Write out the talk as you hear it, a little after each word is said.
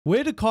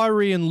Where do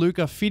Kyrie and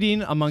Luka fit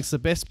in amongst the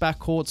best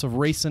backcourts of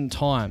recent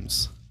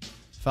times?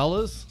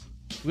 Fellas,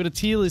 we've got a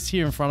tier list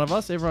here in front of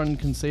us. Everyone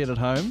can see it at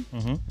home.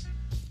 Mm-hmm.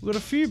 We've got a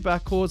few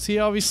backcourts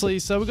here, obviously.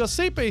 So we've got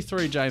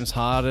CP3, James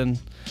Harden,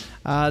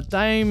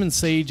 Dame and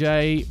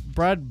CJ,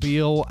 Brad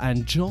Beal,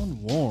 and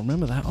John Wall.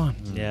 Remember that one?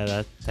 Yeah,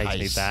 that takes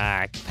me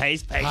back.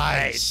 Pace.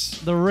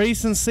 The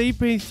recent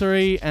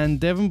CP3 and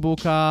Devin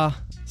Booker,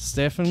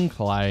 Stephen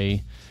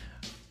Clay,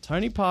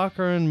 Tony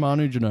Parker and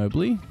Manu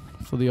Ginobili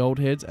for the old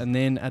heads. And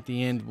then at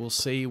the end, we'll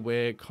see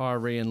where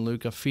Kyrie and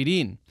Luka fit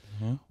in.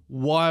 Mm-hmm.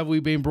 Why have we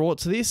been brought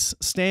to this?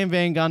 Stan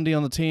Van Gundy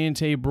on the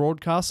TNT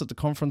broadcast at the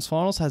conference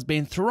finals has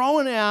been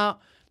throwing out,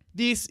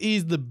 this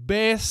is the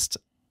best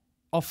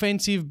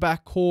offensive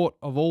backcourt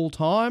of all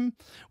time.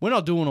 We're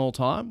not doing all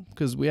time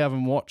because we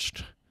haven't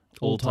watched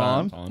all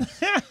time.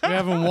 We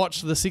haven't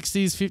watched the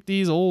 60s,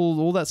 50s,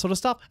 all that sort of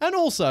stuff. And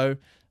also,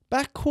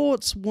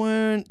 backcourts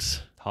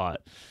weren't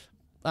hot.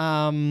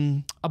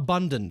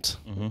 Abundant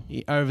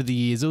over the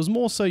years. It was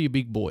more so your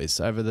big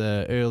boys over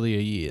the earlier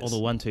years. Or the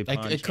 1-2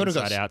 punch, it could have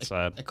inside,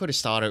 outside. It could have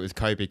started with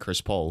Kobe,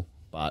 Chris Paul,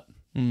 but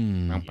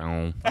NBA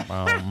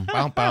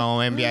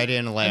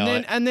didn't allow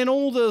it. And then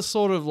all the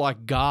sort of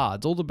like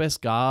guards, all the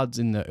best guards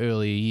in the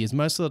earlier years,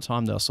 most of the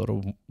time they were sort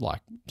of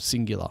like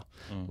singular.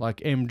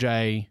 Like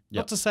MJ.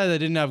 Not to say they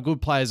didn't have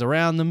good players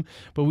around them,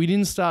 but we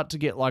didn't start to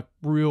get like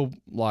real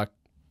like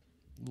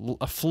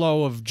a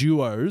flow of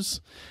duos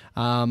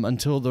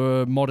until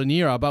the modern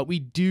era. But we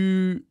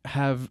do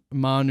have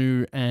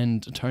Manu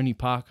and Tony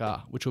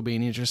Parker, which will be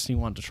an interesting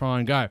one to try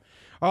and go.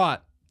 All right,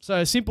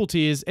 so simple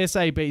tiers,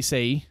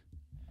 SABC.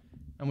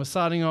 And we're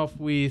starting off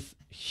with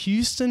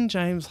Houston,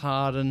 James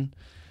Harden,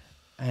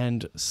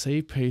 and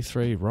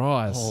CP3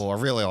 Rise. Oh, I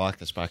really like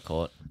this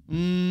backcourt.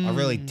 I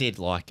really did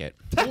like it.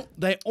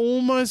 They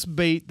almost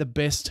beat the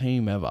best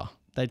team ever.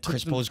 They took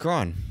Chris Paul's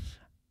groin.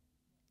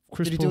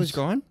 Did he do his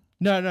groin?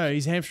 No,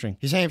 his hamstring.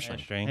 His hamstring.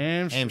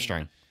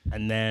 Hamstring.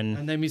 And then...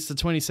 And they missed the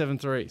 27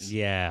 threes.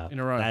 Yeah. In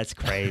a row. That's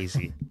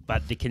crazy.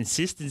 But the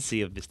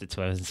consistency of Mr.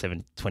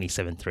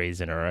 27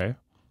 threes in a row,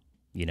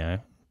 you know,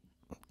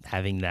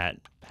 having that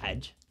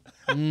badge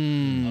of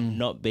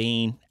not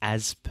being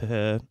as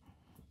per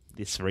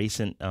this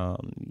recent,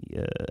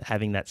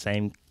 having that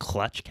same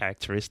clutch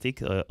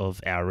characteristic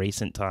of our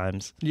recent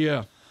times.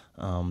 Yeah.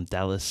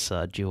 Dallas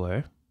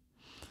duo.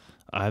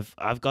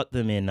 I've got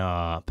them in,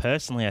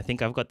 personally, I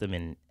think I've got them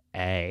in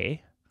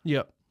A.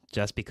 Yep.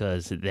 Just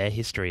because their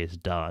history is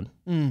done,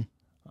 and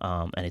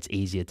it's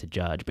easier to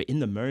judge. But in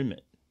the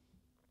moment,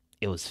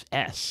 it was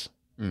S.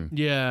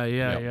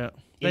 Yeah.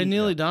 They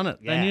nearly done it.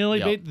 Yeah. They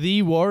nearly beat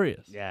the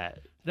Warriors. Yeah.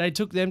 They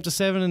took them to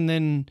 7, and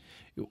then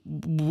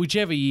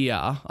whichever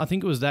year, I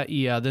think it was that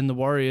year, then the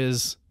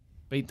Warriors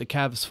beat the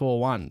Cavs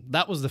 4-1.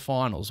 That was the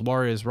finals,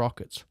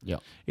 Warriors-Rockets. Yeah.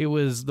 It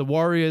was the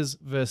Warriors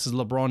versus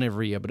LeBron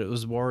every year, but it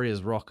was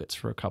Warriors-Rockets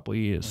for a couple of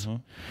years.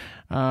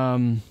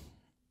 I'm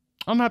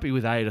happy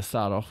with A to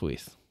start off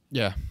with.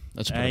 Yeah,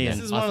 that's pretty good.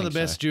 This is one of the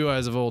best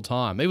duos of all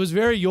time. It was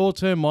very your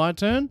turn, my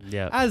turn.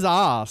 Yeah. As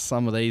are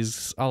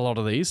a lot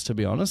of these, to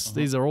be honest.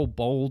 These are all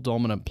ball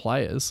dominant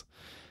players,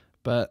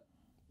 but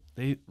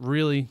they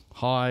really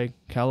high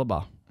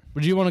caliber.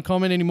 Would you want to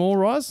comment any more,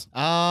 Rise?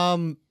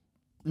 No,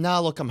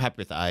 look, I'm happy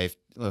with A.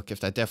 Look, if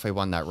they definitely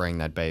won that ring,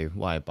 they'd be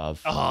way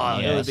above. Oh,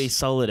 it would be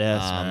solid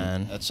S,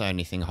 man. That's the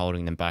only thing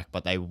holding them back,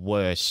 but they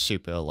were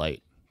super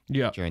elite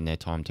during their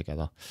time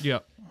together. Yeah.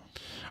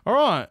 All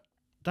right.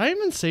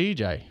 Dame and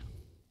CJ.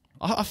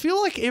 I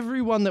feel like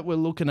everyone that we're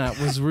looking at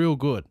was real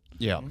good.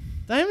 Yeah.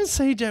 Dame and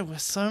CJ were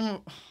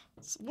so...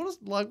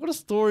 What a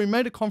story.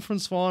 Made a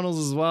conference finals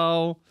as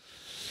well.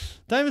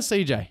 Dame and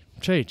CJ.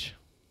 Cheech.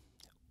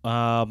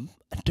 I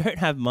don't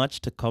have much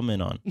to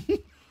comment on.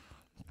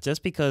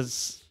 Just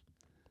because...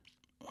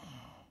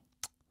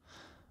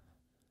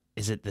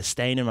 Is it the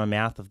stain in my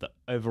mouth of the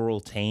overall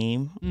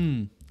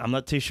team? I'm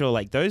not too sure.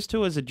 Like, those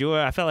two as a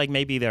duo, I felt like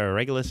maybe they're a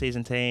regular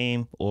season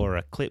team or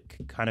a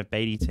clip kind of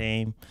Beatty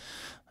team.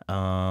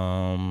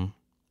 Dame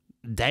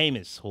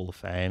is Hall of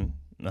Fame.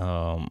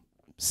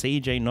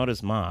 CJ, not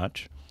as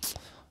much.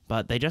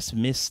 But they just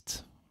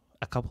missed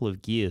a couple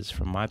of gears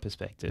from my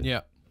perspective.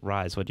 Yeah.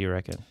 Rise, what do you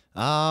reckon?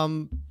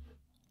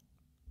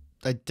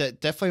 They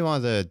definitely one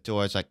of the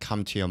duos that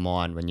come to your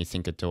mind when you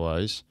think of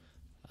duos.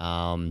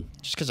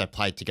 Just because they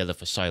played together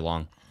for so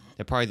long.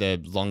 They're probably the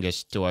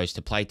longest duos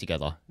to play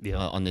together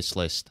on this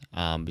list,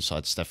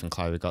 besides Steph and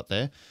Clay we got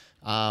there.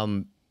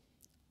 I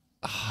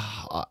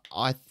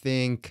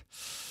think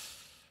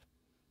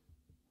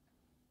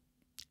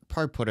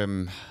probably put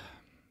him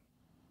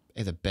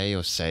either B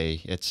or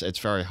C. It's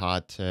very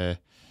hard to...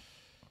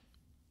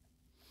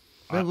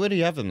 Where do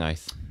you have them,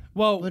 Nath?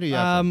 Well,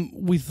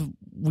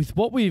 with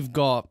what we've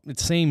got, it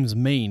seems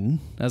mean.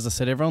 As I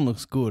said, everyone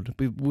looks good.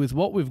 With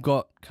what we've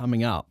got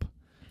coming up,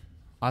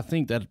 I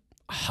think that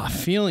I'm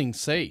feeling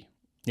C.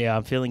 Yeah,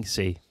 I'm feeling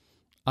C.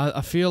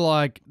 I feel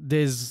like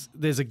there's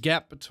a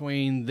gap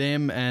between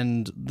them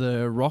and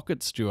the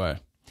Rockets duo.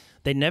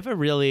 They never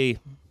really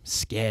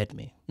scared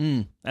me.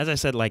 As I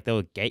said, like they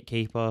were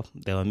gatekeeper.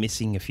 They were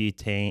missing a few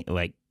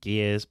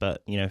gears,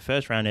 but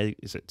first round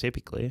is it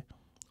typically,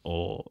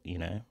 or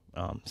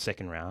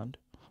second round.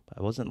 But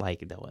it wasn't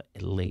like they were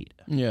elite.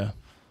 Yeah.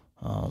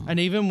 And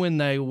even when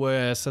they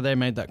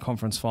made that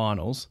conference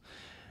finals,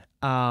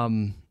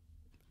 and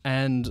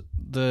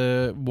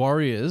the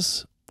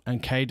Warriors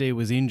and KD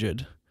was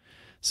injured.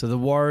 So the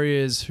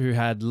Warriors, who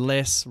had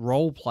less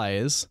role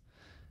players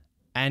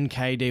and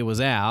KD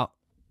was out,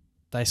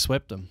 they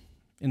swept them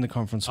in the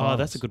conference finals. Oh,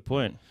 that's a good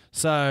point.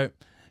 So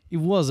it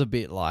was a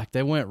bit like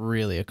they weren't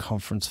really a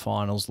conference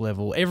finals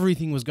level.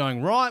 Everything was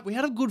going right. We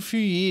had a good few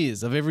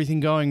years of everything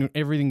going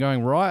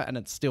right, and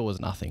it still was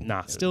nothing.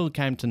 Nothing. It still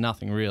came to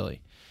nothing,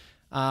 really.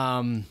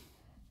 And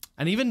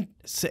even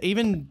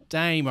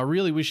Dame, I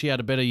really wish he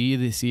had a better year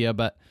this year,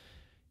 but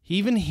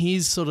even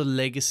his sort of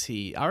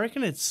legacy, I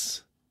reckon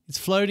it's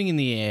floating in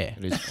the air.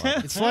 It is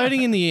fun. It's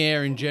floating in the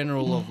air in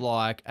general of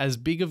like as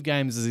big of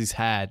games as he's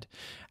had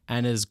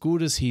and as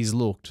good as he's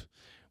looked,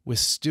 we're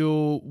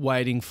still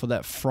waiting for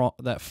that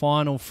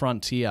final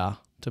frontier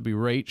to be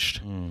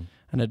reached. And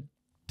it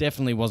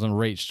definitely wasn't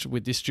reached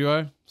with this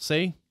duo.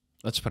 See?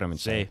 Let's put them in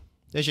C.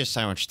 There's just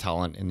so much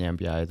talent in the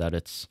NBA that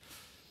it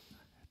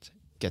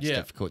gets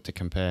difficult to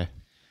compare.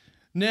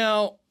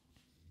 Now,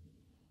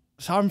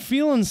 so I'm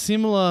feeling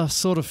similar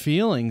sort of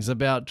feelings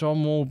about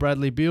John Wall.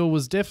 Bradley Beal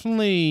was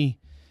definitely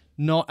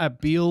not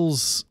at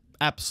Beal's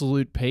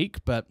absolute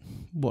peak, but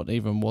what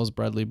even was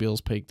Bradley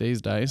Beal's peak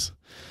these days?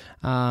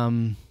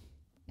 John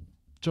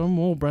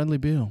Wall, Bradley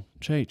Beal,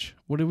 Cheech,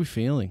 what are we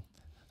feeling?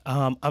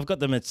 I've got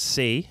them at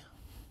C.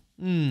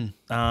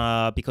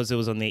 Because it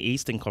was on the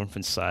Eastern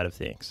Conference side of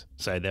things,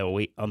 so they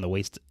were on the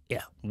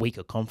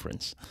weaker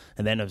conference,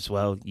 and then as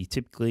well, they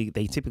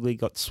typically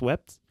got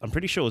swept. I'm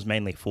pretty sure it was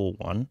mainly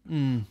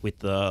 4-1 with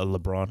the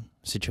LeBron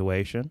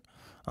situation,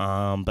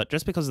 but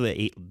just because of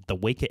the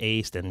weaker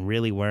East and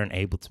really weren't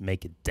able to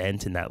make a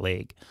dent in that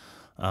league,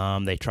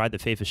 they tried the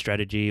FIFA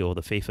strategy or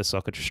the FIFA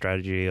soccer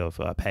strategy of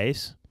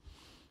pace,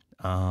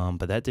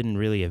 but that didn't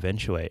really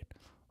eventuate.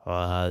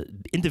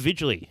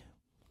 Individually,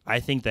 I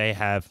think they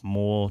have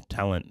more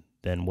talent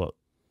than what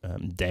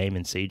Dame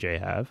and CJ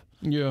have.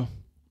 Yeah.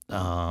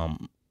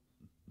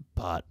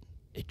 But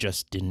it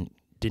just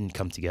didn't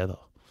come together.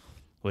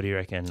 What do you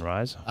reckon,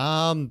 Rise?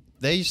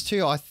 These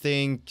two, I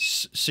think,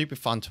 super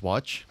fun to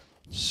watch,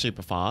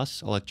 super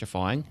fast,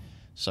 electrifying.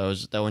 So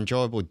they were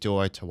enjoyable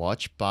duo to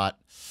watch, but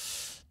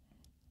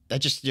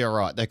you're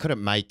right, they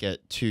couldn't make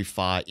it too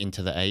far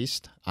into the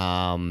East.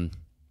 I'd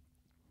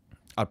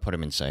put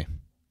them in C.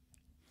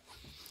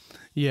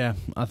 Yeah,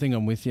 I think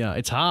I'm with you.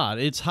 It's hard.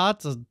 It's hard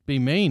to be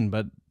mean,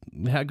 but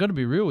I've got to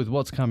be real with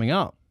what's coming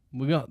up.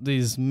 We got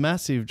these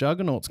massive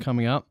juggernauts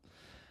coming up.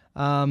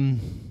 The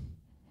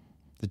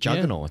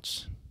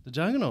juggernauts. The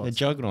juggernauts. The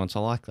juggernauts, I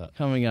like that.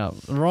 Coming up.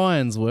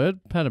 Ryan's word,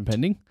 patent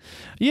pending.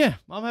 Yeah,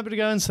 I'm happy to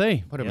go and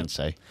see. Put them in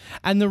C.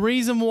 And the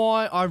reason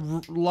why I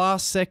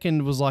last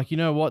second was like, you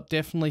know what,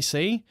 definitely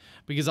C,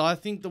 because I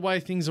think the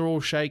way things are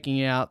all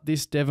shaking out,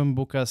 this Devin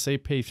Booker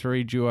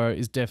CP3 duo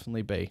is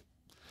definitely B.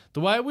 The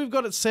way we've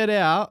got it set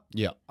out,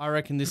 I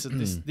reckon these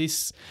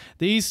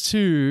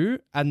two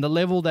and the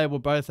level they were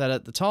both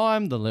at the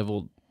time,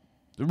 the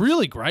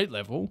really great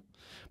level,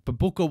 but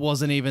Booker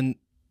wasn't even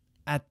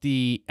at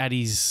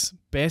his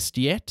best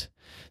yet.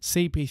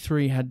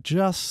 CP3 had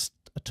just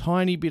a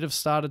tiny bit of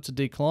started to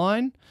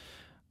decline.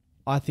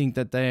 I think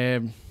that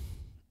they're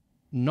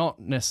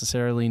not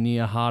necessarily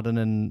near Harden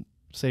and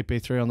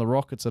CP3 on the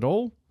Rockets at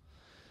all,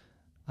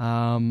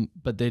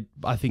 but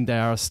I think they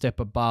are a step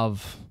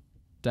above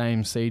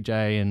Dame,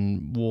 CJ,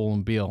 and Wall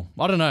and Beal.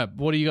 I don't know.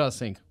 What do you guys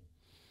think?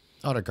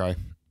 I'd agree.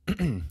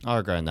 I'd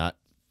agree on that.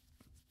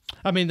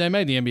 I mean, they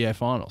made the NBA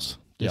Finals,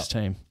 this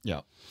team.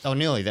 Yeah. They were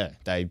nearly there.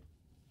 They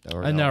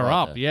were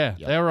up, there. yeah.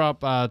 They were up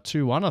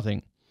 2-1, I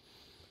think.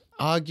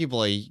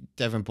 Arguably,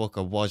 Devin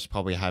Booker was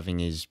probably having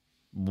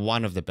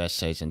one of the best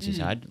seasons he's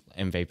had,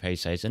 MVP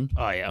season.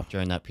 Oh, yeah.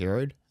 During that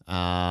period.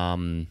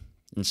 And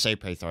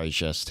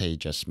CP3 he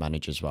just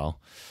manages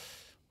well.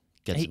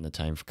 Gets in the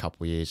team for a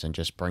couple of years and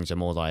just brings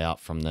them all the way up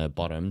from the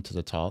bottom to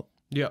the top.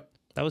 Yeah.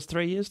 That was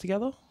 3 years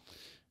together?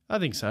 I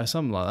think so,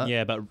 something like that.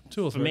 Yeah, but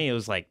for me, it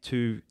was like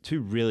two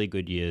really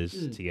good years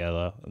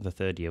together. The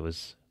third year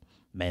was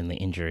mainly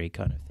injury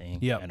kind of thing.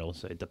 Yeah. And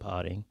also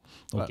departing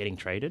or getting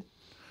traded.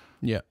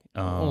 Yeah.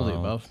 All the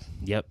above.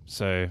 Yep.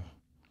 So,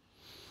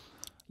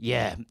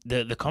 yeah,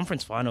 the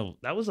conference final,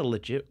 that was a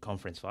legit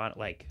conference final.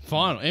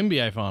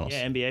 NBA Finals.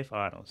 Yeah, NBA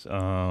Finals.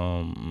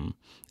 And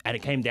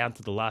it came down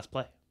to the last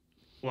play.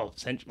 Well,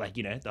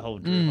 the whole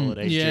Drew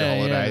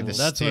Holiday.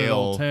 That's where it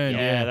all turned.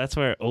 Yeah, that's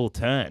where it all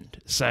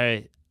turned.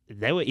 So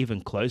they were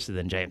even closer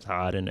than James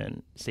Harden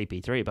and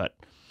CP3, but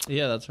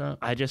yeah, that's right.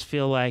 I just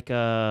feel like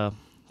the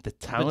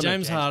talent of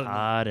James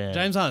Harden.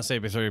 James Harden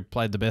and CP3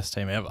 played the best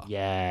team ever.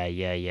 Yeah.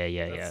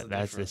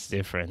 That's the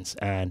difference.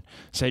 And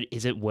so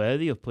is it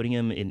worthy of putting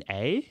him in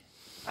A?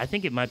 I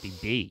think it might be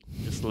B.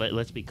 Just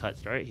let's be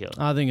cutthroat here.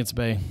 I think it's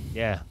B.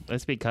 Yeah,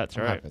 let's be I'm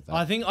cutthroat. happy with that.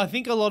 I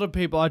think a lot of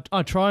people.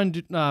 I try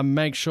and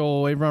make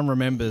sure everyone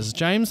remembers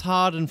James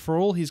Harden, for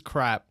all his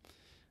crap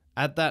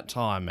at that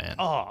time, man.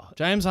 Oh,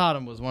 James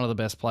Harden was one of the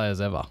best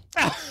players ever.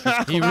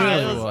 He really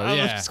was. I was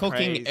Yeah, Cooking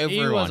crazy. he was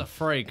everyone. a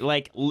freak.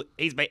 like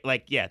he's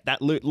like that.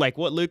 Like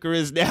what Luka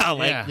is now.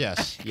 Like Yeah.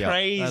 Yes. Yeah.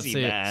 crazy, That's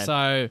it. man.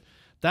 So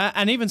that,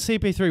 and even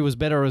CP3 was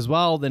better as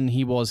well than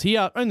he was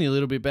here. Only a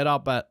little bit better,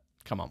 but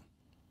come on,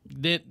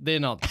 they're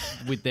not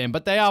with them,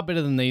 but they are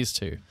better than these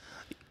two.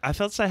 I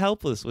felt so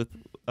helpless with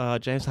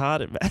James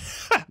Harden, man.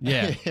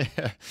 Yeah,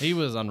 he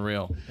was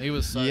unreal. He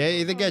was so Yeah,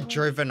 either get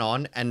driven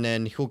on and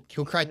then he'll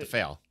create the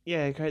foul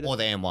yeah, great. or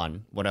the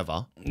M1,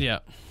 whatever. yeah.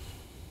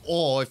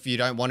 Or if you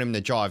don't want him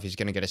to drive, he's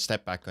going to get a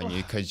step back on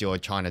you because you're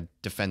trying to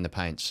defend the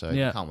paint. So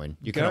Yeah. you can't win.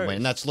 You cannot win.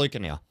 And that's Luka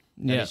now.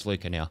 Yeah. That is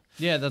Luka now.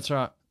 Yeah, that's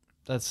right.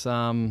 That's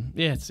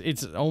yeah,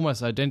 it's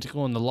almost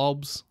identical in the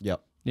lobs.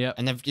 Yep. Yeah,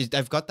 And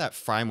they've got that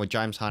frame where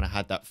James Harden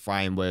had that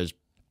frame where it's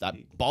that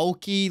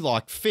bulky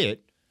like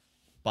fit,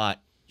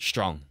 but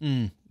strong.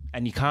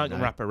 And you can't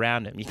wrap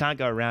around him. You can't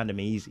go around him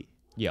easy.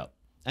 Yep.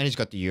 And he's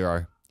got the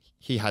Euro.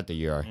 He had the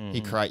Euro.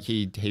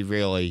 He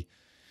really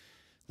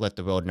let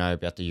the world know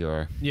about the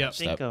Euro. yeah, I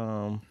think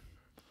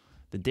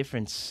the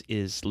difference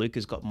is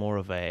Luka's got more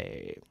of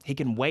he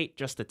can wait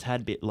just a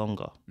tad bit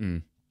longer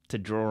to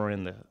draw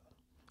in the,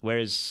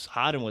 whereas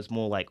Harden was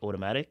more like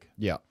automatic.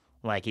 Yeah.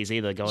 Like he's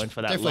either going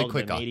for that definitely lob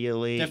quicker.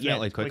 immediately.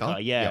 Definitely it's quicker.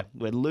 Yeah. Yep.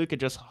 Where Luka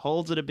just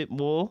holds it a bit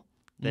more,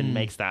 then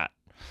makes that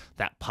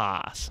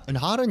pass. And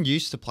Harden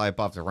used to play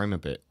above the rim a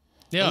bit.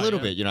 yeah, A little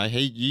yeah. bit, you know.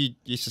 You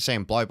used to see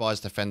him blow by his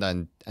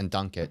defender and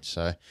dunk it.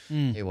 So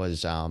he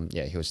was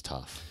he was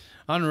tough.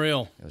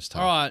 Unreal. It was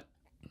tough. All right,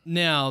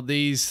 now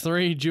these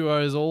three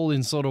duos, all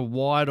in sort of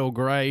white or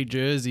grey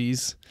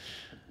jerseys.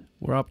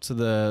 We're up to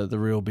the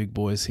real big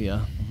boys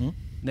here.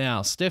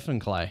 Now, Steph and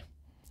Clay.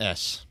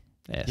 S.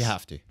 Yes. You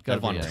have to. Gotta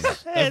They've won be rings.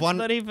 S. They've It's won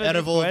not even out a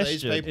of all these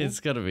question. people. It's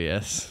got to be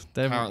S.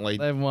 Currently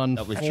They've won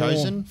that we've four,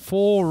 chosen.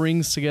 4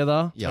 rings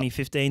together. Yep.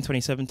 2015,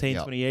 2017,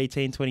 Yep.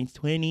 2018,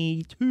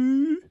 2022.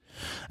 Great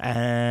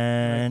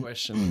And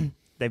question.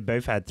 they've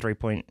both had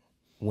 3-point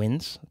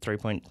wins,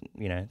 3-point,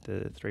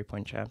 the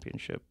 3-point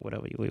championship,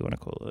 whatever we want to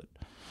call it.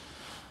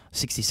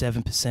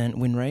 67%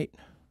 win rate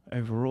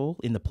overall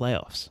in the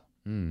playoffs.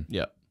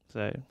 Yep.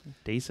 So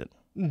decent.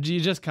 You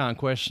just can't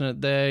question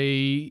it.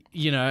 They,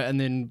 and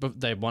then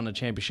they won a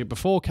championship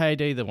before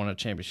KD. They won a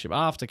championship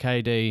after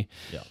KD.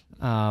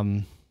 Yeah.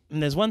 And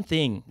there's one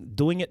thing,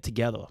 doing it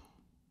together.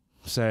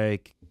 So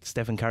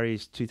Stephen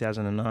Curry's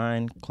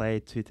 2009, Clay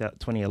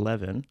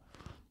 2011,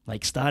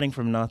 like starting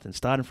from nothing,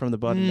 starting from the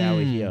bottom, now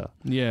we're here.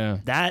 Yeah.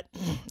 That,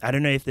 I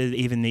don't know if there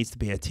even needs to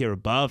be a tier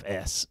above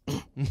S,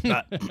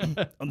 but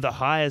the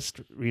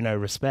highest,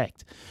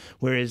 respect.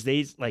 Whereas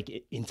these, like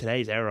in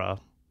today's era,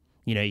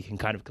 you can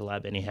kind of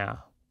collab anyhow.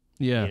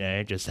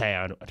 Yeah. Just, hey,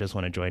 I just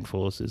want to join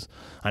forces.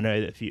 I know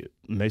that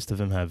most of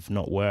them have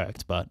not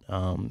worked, but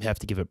you have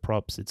to give it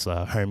props. It's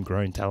a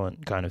homegrown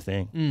talent kind of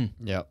thing.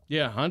 Yep.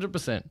 Yeah,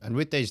 100%. And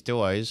with these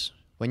duos,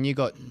 when you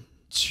got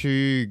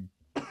two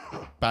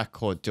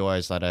backcourt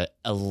duos that are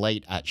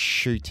elite at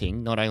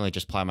shooting, not only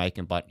just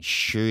playmaking, but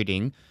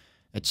shooting,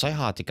 it's so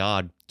hard to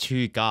guard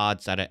two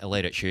guards that are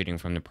elite at shooting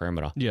from the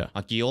perimeter. Yeah.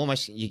 Like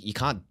you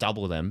can't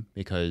double them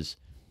because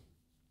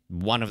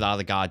one of the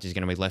other guards is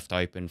going to be left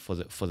open for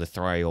the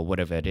three or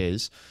whatever it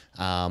is.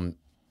 And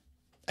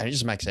it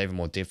just makes it even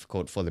more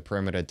difficult for the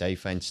perimeter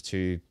defense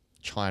to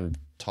try and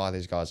tie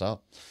these guys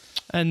up.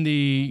 And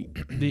the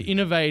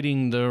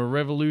innovating, the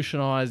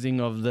revolutionizing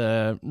of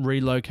the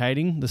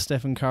relocating, the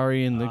Stephen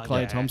Curry and the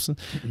Klay Thompson,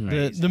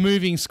 the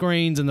moving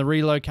screens and the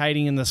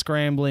relocating and the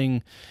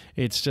scrambling,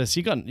 it's just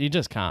you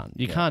just can't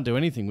do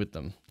anything with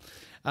them.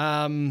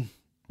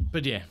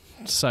 But yeah,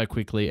 so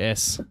quickly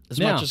S. As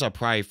much as I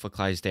pray for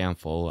Clay's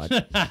downfall,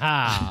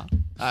 I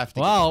have to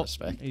give him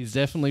respect. He's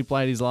definitely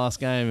played his last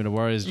game in a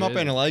Warriors Not jersey.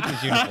 been a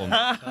Lakers uniform.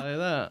 Tell you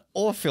that.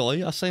 Or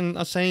Philly. I've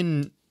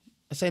seen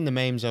the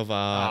memes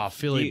of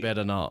Philly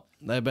better not.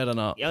 They better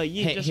not. Yeah,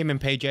 him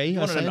and PG. You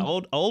wanted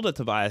an older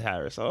Tobias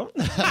Harris, huh?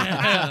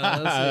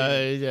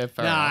 Yeah,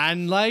 fair enough.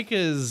 And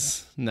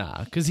Lakers,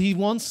 because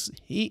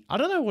I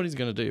don't know what he's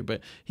going to do, but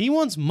he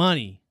wants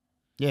money.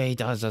 Yeah, he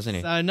does, doesn't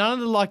he? So none of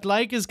the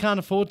Lakers can't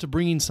afford to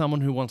bring in someone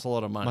who wants a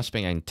lot of money. Must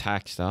be getting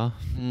taxed, huh?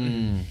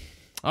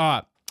 All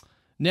right,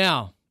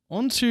 now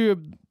on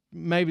to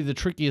maybe the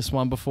trickiest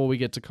one before we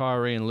get to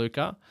Kyrie and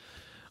Luka.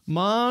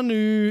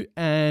 Manu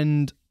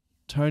and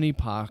Tony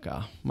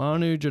Parker.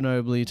 Manu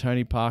Ginobili,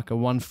 Tony Parker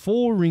won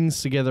 4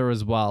 rings together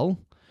as well.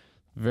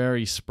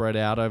 Very spread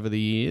out over the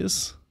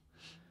years.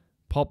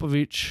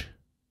 Popovich,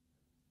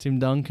 Tim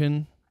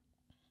Duncan,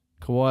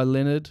 Kawhi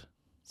Leonard.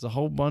 There's a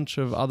whole bunch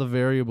of other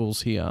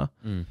variables here.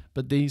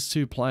 But these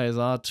two players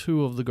are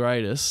 2 of the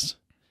greatest.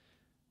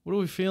 What are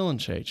we feeling,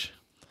 Cheech?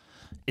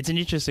 It's an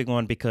interesting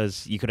one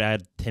because you could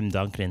add Tim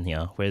Duncan in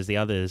here, whereas the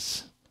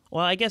others,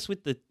 well, I guess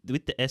with the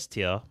S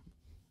tier,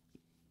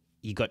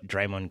 you got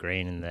Draymond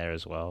Green in there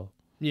as well.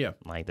 Yeah.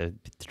 Like the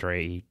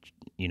 3,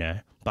 you know.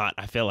 But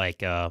I feel like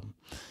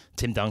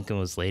Tim Duncan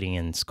was leading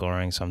in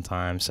scoring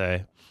sometimes.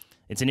 So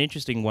it's an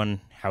interesting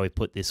one how we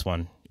put this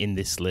one in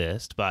this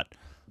list. But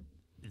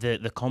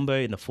the combo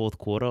in the fourth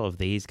quarter of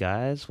these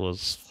guys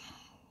was,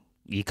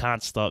 you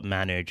can't stop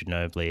Manu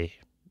Ginobili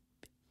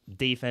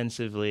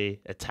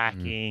defensively,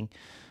 attacking.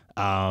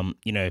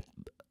 You know,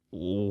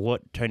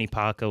 what Tony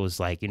Parker was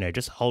like, you know,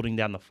 just holding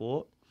down the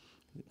fort,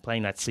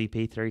 playing that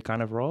CP3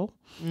 kind of role.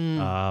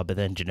 But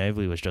then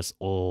Ginobili was just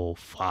all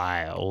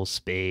fire, all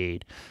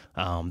speed,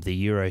 the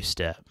Euro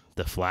step,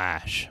 the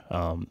flash,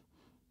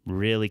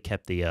 really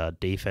kept the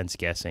defense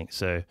guessing.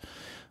 So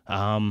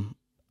I'm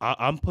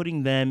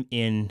putting them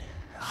in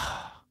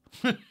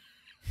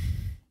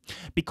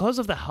because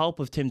of the help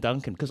of Tim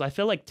Duncan, because I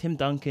feel like Tim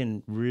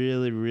Duncan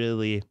really,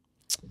 really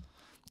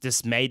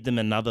just made them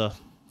another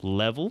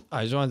level. Oh,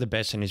 he's one of the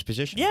best in his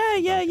position.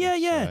 Yeah.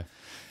 So.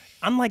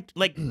 Unlike,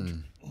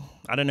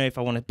 I don't know if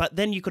I want to, but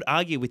then you could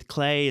argue with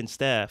Clay and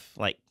Steph,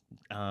 like,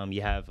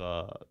 you have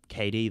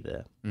KD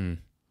there.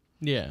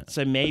 Yeah.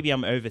 So maybe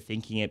I'm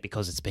overthinking it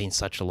because it's been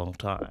such a long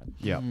time.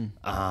 Yeah.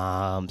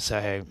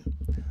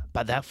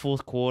 But that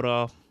fourth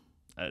quarter,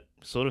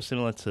 sort of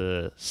similar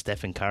to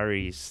Stephen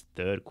Curry's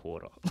third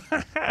quarter.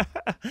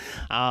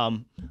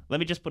 Let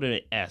me just put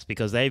it at S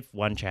because they've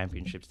won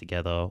championships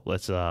together.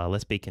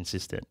 Let's be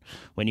consistent.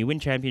 When you win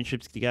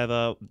championships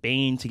together,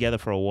 being together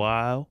for a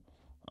while,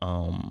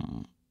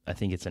 I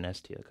think it's an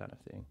S tier kind of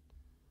thing.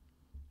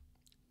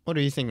 What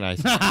do you think,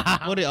 Nathan?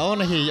 I want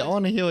to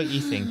hear what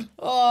you think.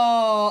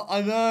 Oh,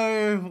 I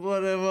know.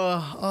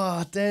 Whatever.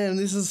 Oh, damn.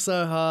 This is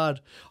so hard.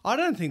 I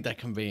don't think that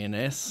can be an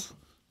S.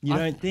 You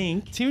don't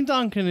think? Tim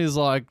Duncan is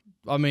like,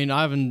 I mean,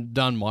 I haven't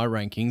done my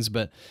rankings,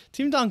 but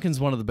Tim Duncan's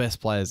one of the best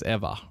players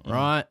ever,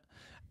 right?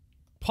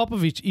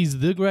 Popovich is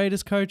the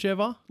greatest coach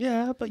ever.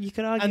 Yeah, but you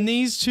could argue. And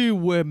these two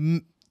were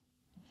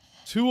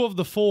two of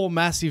the four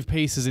massive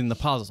pieces in the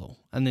puzzle.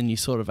 And then you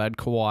sort of add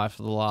Kawhi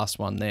for the last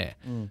one there.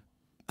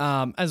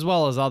 As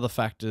well as other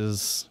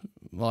factors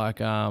like,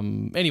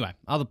 anyway,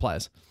 other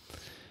players.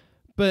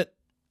 But,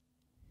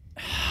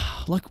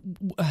 like,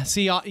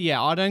 see,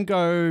 I don't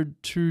go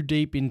too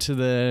deep into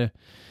the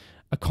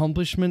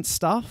accomplishment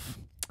stuff.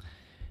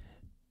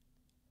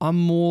 I'm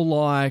more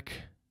like,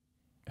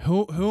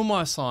 who am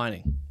I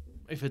signing?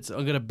 If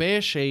I've got a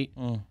bare sheet,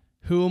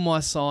 who am I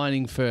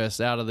signing first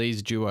out of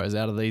these duos,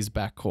 out of these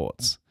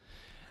backcourts?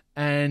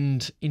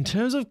 And in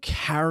terms of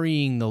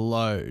carrying the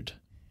load,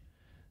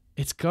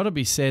 it's got to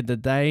be said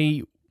that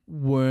they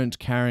weren't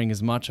carrying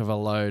as much of a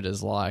load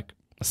as like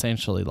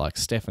essentially like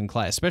Steph and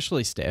Clay,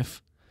 especially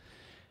Steph,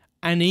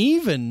 and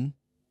even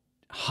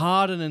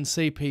Harden and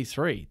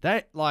CP3.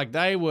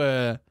 They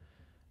were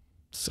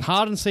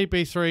Harden,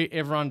 CP3.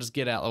 Everyone just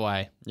get out of the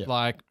way,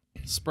 like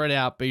spread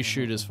out, be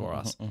shooters for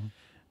us.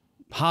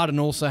 Harden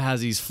also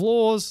has his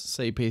flaws.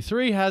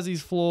 CP3 has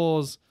his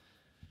flaws.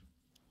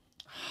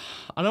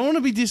 I don't want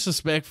to be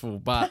disrespectful,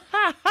 but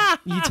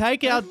you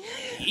take out,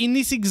 in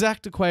this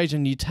exact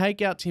equation, you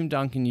take out Tim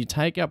Duncan, you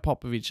take out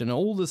Popovich and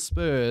all the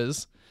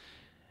Spurs,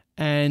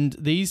 and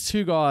these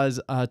two guys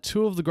are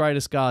two of the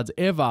greatest guards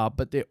ever,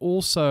 but they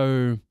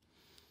also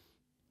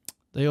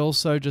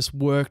just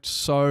worked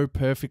so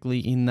perfectly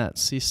in that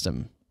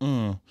system.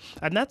 And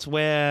that's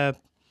where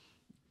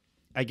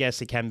I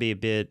guess it can be a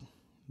bit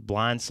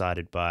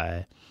blindsided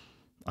by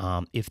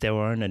if they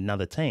were on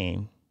another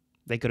team.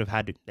 They could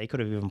have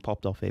even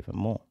popped off even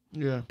more.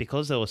 Yeah.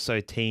 Because they were so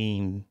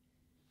team.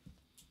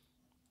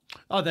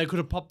 Oh, they could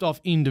have popped off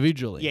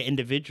individually. Yeah,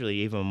 individually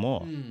even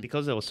more.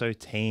 Because they were so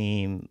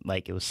team,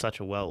 like it was such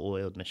a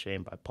well-oiled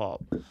machine by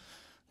Pop.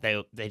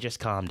 They just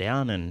calmed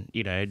down and,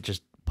 you know,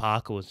 just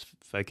Parker was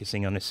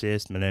focusing on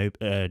assists.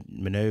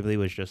 Ginobili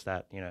was just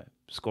that, you know,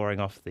 scoring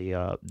off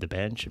the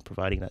bench and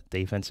providing that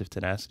defensive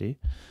tenacity.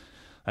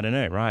 I don't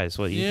know, Rise,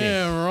 what do you think?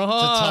 Yeah, right. It's a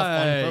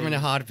tough one. We're in a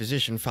hard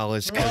position,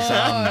 fellas,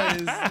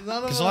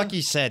 because like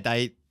you said,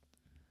 they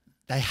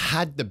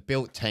had the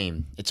built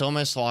team. It's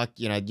almost like,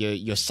 you know,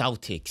 your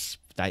Celtics.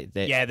 The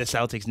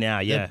Celtics now,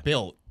 yeah. They're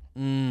built.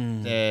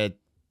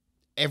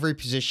 Every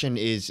position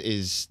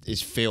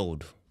is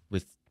filled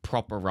with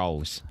proper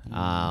roles.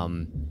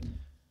 And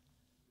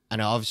it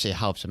obviously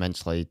helps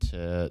immensely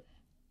to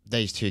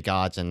these two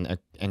guards and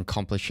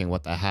accomplishing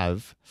what they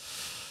have.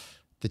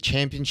 The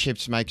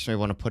championships makes me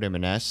want to put him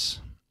an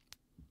S.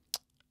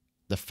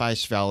 The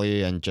face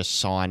value and just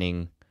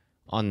signing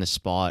on the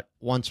spot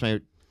wants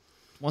to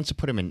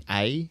put him in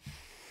A.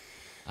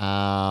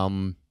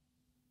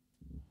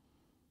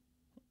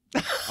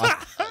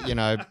 You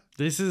know,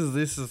 this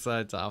is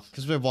so tough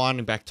because we're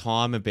winding back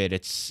time a bit.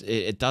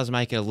 It does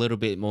make it a little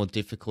bit more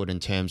difficult in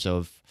terms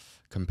of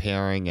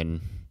comparing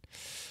and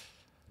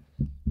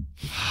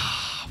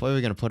where are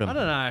we going to put him? I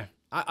don't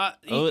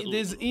know.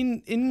 There's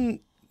in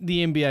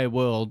the NBA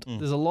world,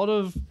 there's a lot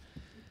of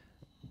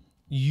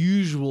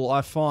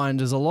I find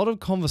there's a lot of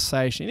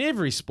conversation in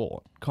every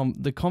sport.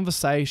 The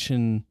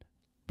conversation,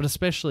 but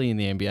especially in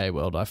the NBA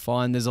world, I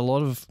find there's a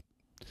lot of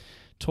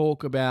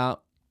talk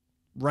about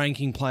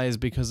ranking players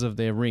because of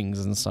their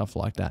rings and stuff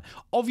like that.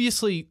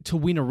 Obviously, to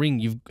win a ring,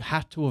 you've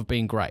had to have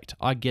been great.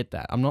 I get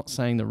that. I'm not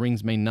saying that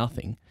rings mean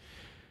nothing.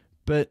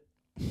 But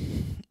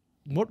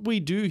what we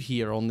do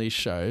here on these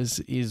shows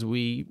is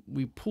we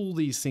pull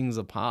these things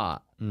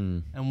apart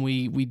and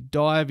we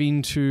dive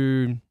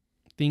into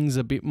things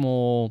a bit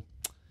more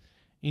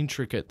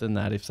intricate than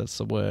that, if that's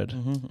the word.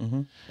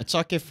 It's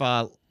like if,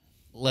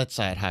 let's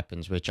say it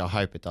happens, which I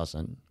hope it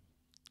doesn't.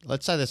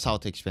 Let's say the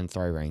Celtics win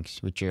 3 rings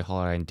with Drew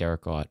Holiday and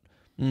Derek White.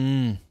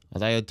 Are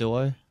they a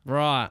duo?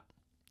 Right.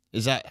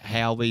 Is that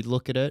how we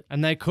look at it?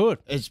 And they could.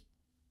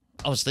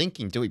 I was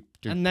thinking, do we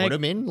put they-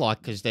 them in?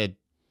 Like, because they're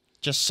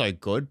just so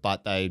good,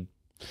 but they...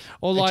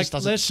 Or It like, just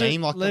doesn't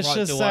seem like the let's right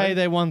just duo. say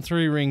they won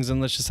 3 rings and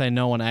let's just say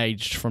no one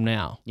aged from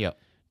now. Yep.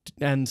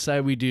 And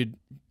say we did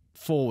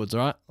forwards,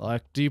 right?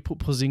 Like, do you put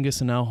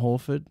Porzingis and Al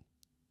Horford?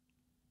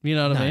 You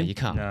know what I No, mean? you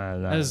can't.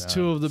 No, As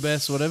 2 of the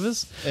best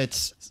whatevers.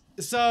 It's...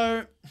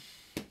 So,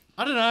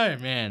 I don't know,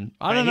 man.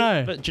 I don't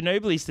know. But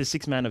Ginobili's the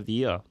 6th man of the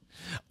year.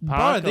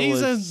 Bro,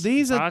 these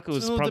are Parker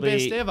was 2 of the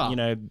probably, best ever.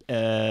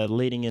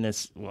 leading in.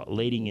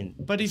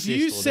 But if assists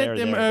you or sent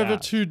them over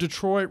thereabouts. to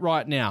Detroit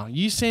right now,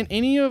 you sent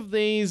any of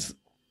these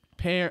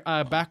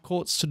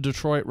backcourts to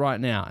Detroit right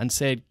now and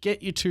said,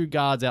 get your 2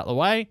 guards out the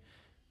way.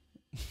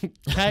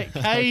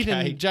 Cade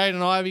and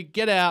Jaden Ivey,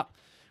 get out.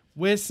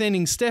 We're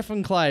sending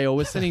Stephen Clay or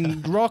we're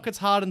sending Rockets,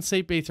 Harden,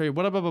 CP3,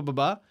 blah, blah, blah, blah,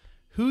 blah.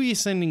 Who are you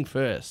sending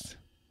first?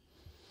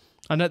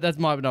 I know that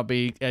might not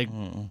be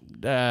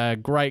a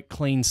great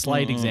clean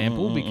slate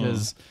example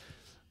because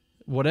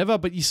whatever,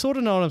 but you sort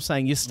of know what I'm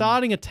saying. You're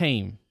starting a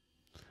team.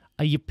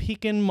 Are you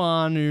picking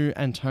Manu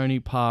and Tony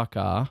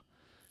Parker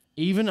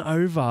even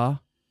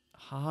over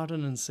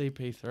Harden and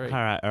CP3?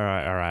 All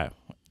right.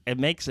 It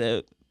makes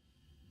it.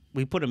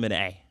 We put them in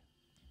A.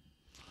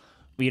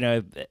 You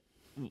know,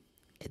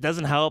 it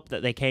doesn't help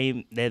that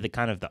they're the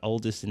kind of the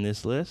oldest in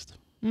this list.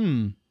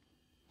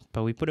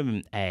 But we put them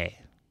in A.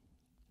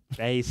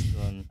 Based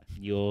on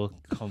your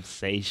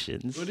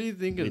conversations. What do you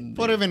think?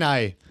 Put him in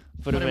A.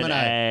 Put them in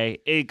A.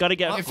 It got to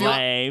get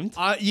flamed.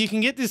 You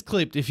can get this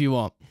clipped if you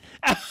want.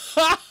 If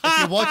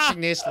you're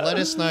watching this, let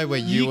us know where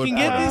you would can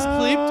put get him. this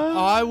clipped.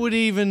 I would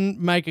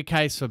even make a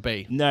case for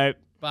B. No.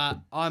 But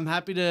I'm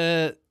happy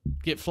to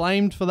get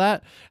flamed for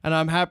that, and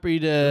I'm happy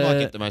We might to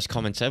get the most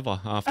comments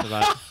ever after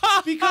that.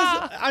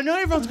 because I know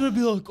everyone's gonna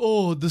be like,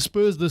 "Oh, the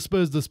Spurs."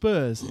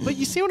 But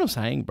you see what I'm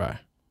saying, bro?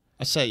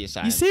 I see what you're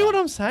saying. You see what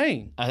I'm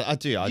saying? I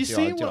do. You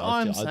see what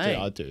I'm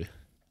saying? I do.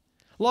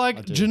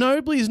 Like,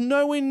 Ginobili is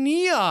nowhere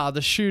near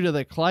the shooter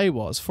that Clay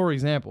was, for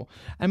example.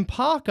 And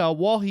Parker,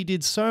 while he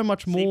did so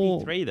much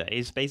more... CP3, though,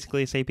 is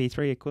basically a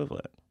CP3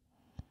 equivalent.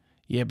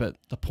 Yeah, but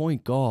the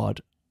point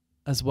guard,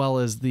 as well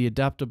as the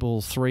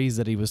adaptable threes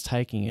that he was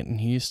taking it in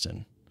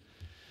Houston.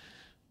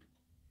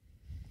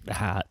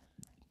 Yeah.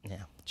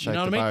 You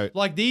know what I mean?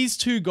 Like, these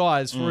 2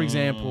 guys, for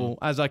example,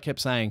 as I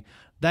kept saying,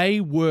 they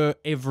were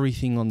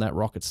everything on that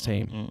Rockets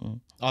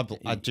team. I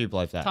do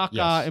believe that. Tucker,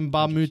 yes.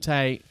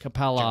 Mbamute,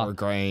 Capella,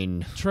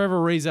 Green.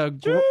 Trevor Reza,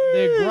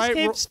 they're great,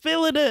 keeps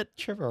filling it.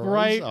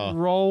 great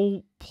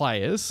role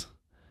players,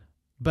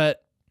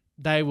 but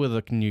they were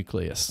the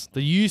nucleus.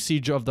 The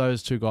usage of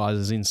those 2 guys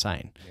is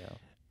insane.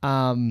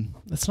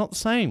 It's not the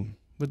same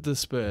with the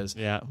Spurs.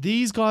 Yeah.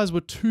 These guys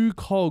were 2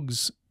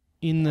 cogs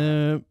in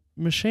the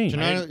machine.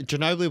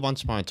 Ginobili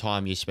once upon a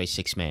time used to be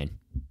 6 man.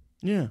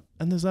 Yeah,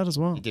 and there's that as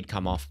well. He did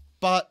come off,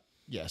 but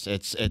yes,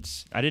 it's.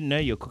 I didn't know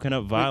you're cooking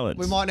up violence.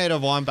 We might need to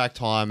wind back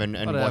time and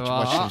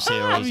watch some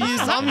series.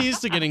 I'm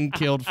used to getting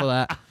killed for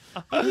that.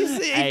 You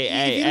see,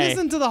 if you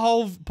listen to the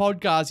whole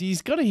podcast,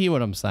 he's got to hear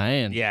what I'm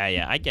saying.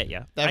 Yeah, I get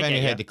you. They've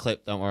only heard the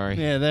clip. Don't worry.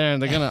 Yeah, I'm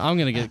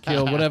gonna get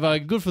killed. Whatever.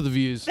 Good for the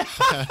views.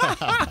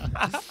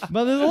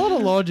 But there's a lot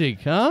of logic,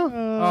 huh? All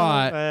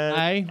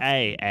right.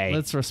 A.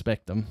 Let's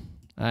respect them.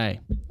 Hey.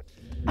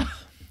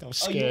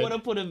 You want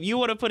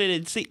to put it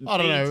in C. I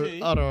don't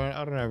know. I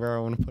don't know where I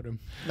want to put him.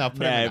 No,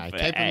 put him in A.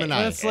 Keep him in A.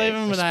 Let's leave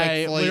him in A.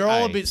 Respectfully We're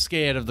all A. a bit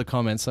scared of the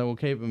comments, so we'll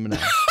keep him in A.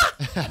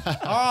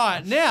 All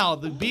right, now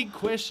the big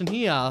question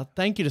here.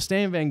 Thank you to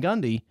Stan Van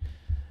Gundy.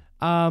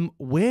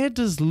 Where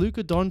does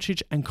Luka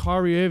Doncic and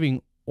Kyrie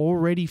Irving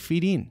already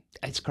fit in?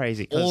 It's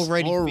crazy.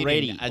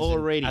 Already,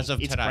 As of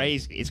today.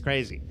 It's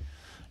crazy.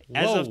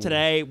 As of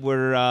today,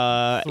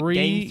 we're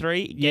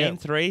game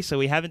three. So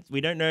we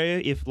don't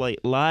know if like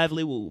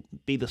Lively will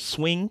be the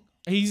swing.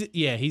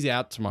 He's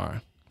out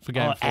tomorrow for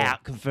game 4.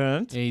 Out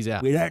confirmed. Yeah, he's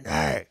out. We don't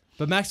know.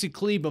 But Maxi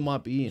Kleber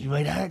might be in.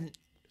 We don't.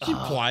 He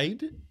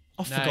played.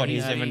 I forgot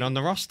he's even on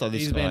the roster.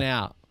 He's been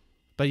out.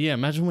 But yeah,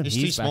 imagine when he's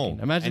too back small.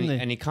 in. Imagine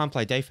and he can't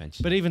play defense.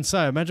 But even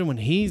so, imagine when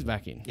he's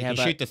back in. He can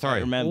shoot the throw.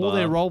 Remember, all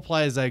their role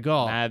players they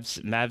got.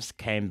 Mavs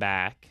came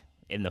back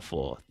in the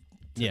 4th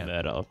to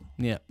murder.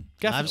 Yeah.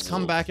 Mavs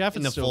come back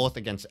in the 4th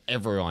against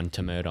everyone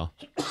to murder.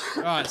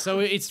 All right, so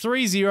it's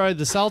 3-0.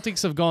 The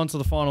Celtics have gone to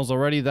the finals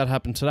already. That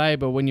happened today,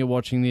 but when you're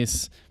watching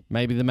this,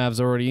 maybe the Mavs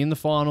are already in the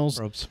finals.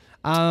 Robs.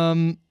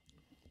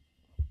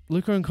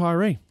 Luka and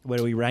Kyrie. Where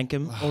do we rank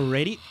them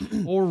already?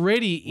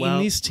 Already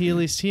in this tier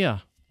list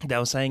here. They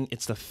were saying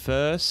it's the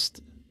first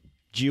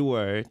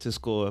duo to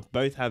score,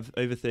 both have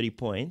over 30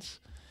 points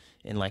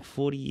in like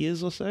 40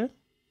 years or so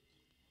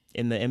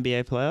in the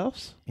NBA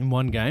playoffs In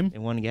one game?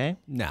 in one game.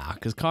 Nah,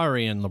 because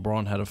Kyrie and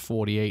LeBron had a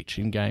 40 each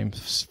in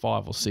games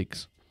 5 or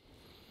 6.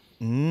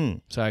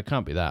 So it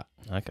can't be that.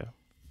 Okay.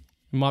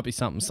 It might be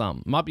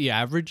something. Might be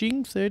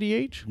averaging 30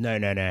 each. No.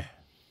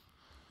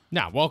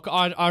 No, well,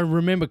 I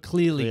remember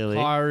clearly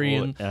Kyrie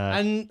Or,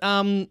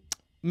 and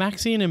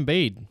Maxey and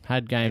Embiid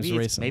had games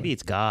recently. Maybe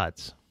it's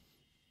guards.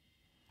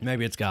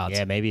 Maybe it's guards.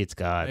 Yeah, maybe it's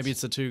guards. Maybe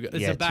it's the two. It's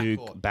yeah, a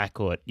backcourt.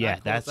 backcourt. Yeah,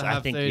 Backcourts that's. that I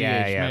have think. 30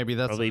 Yeah, each. yeah. Maybe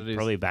that's probably what it is.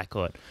 probably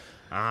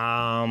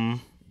backcourt.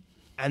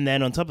 And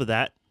then on top of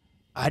that,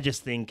 I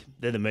just think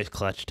they're the most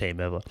clutch team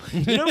ever.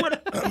 You know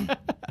what?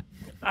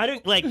 I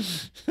don't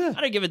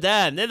give a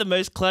damn. They're the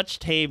most clutch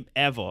team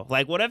ever.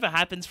 Like, whatever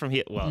happens from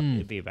here, well,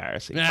 it'd be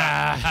embarrassing.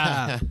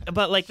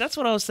 But like, that's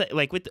what I was saying.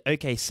 Like, with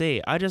OKC,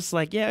 I just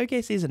like, yeah,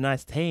 OKC is a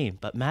nice team,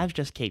 but Mavs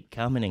just keep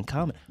coming and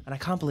coming. And I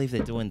can't believe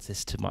they're doing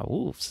this to my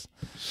Wolves.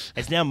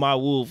 It's now my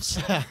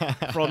Wolves.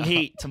 From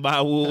Heat to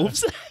my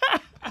Wolves.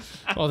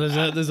 Oh,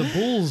 there's a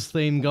Bulls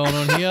theme going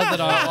on here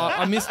that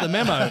I missed the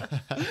memo.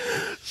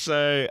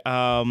 So,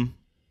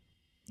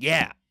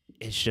 yeah.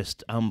 It's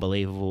just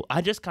unbelievable.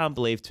 I just can't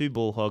believe 2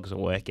 ball hogs are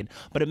working.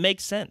 But it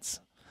makes sense.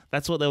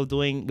 That's what they were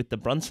doing with the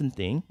Brunson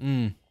thing.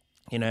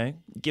 You know,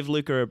 give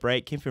Luka a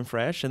break, keep him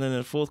fresh, and then in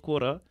the fourth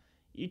quarter,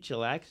 you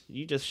chillax,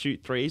 you just shoot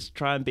threes,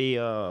 try and be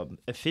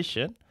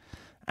efficient.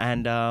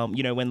 And,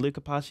 you know, when Luka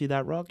passes you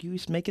that rock, you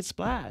just make it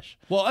splash.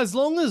 Well, as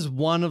long as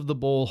one of the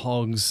ball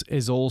hogs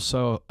is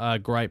also a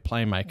great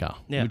playmaker,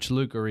 which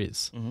Luka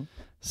is.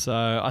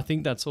 So I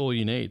think that's all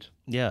you need.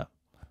 Yeah.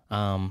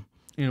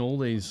 In all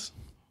these...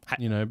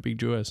 you know, big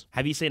duos.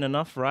 Have you seen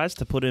enough, Rise,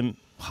 to put him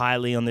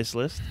highly on this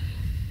list?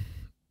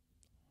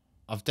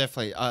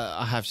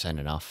 I have seen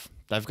enough.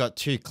 They've got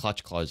 2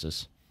 clutch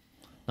closers.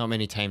 Not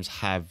many teams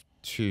have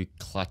 2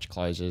 clutch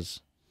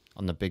closers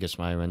on the biggest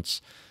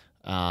moments.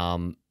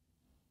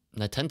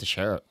 They tend to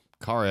share it.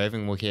 Kyrie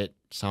Irving will hit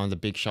some of the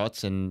big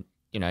shots and,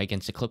 you know,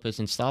 against the Clippers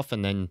and stuff,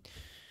 and then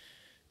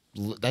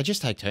they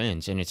just take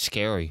turns, and it's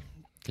scary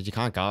because you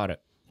can't guard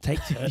it. Take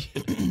turns.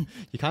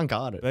 You can't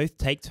guard it. Both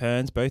take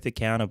turns, both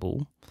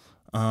accountable.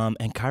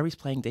 And Kyrie's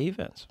playing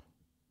defense.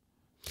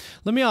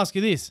 Let me ask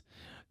you this.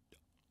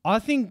 I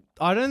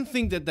don't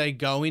think that they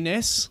go in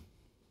S.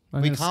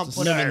 We can't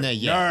put him in there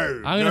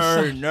yet.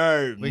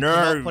 No. We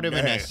cannot put him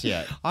in S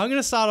yet. I'm going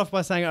to start off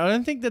by saying I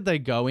don't think that they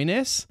go in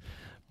S,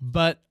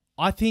 but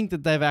I think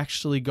that they've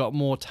actually got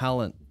more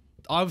talent.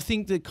 I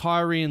think that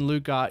Kyrie and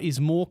Luka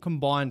is more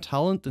combined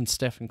talent than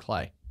Steph and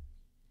Clay.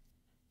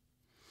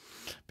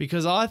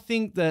 Because I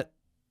think that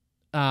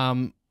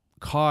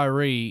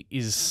Kyrie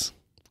is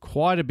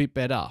quite a bit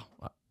better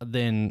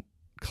than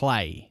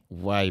Clay.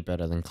 Way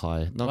better than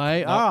Clay.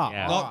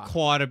 Not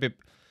quite a bit.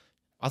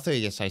 I thought you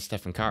were going to say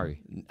Stephen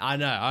Curry.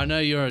 I know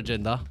your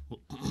agenda.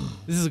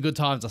 This is a good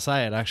time to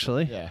say it,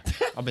 actually. Yeah.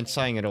 I've been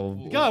saying it all.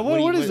 Go,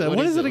 what is it?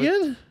 What is it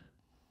again?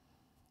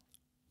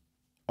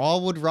 I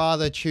would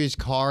rather choose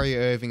Kyrie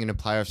Irving in a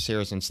playoff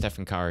series than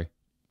Stephen Curry.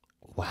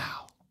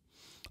 Wow.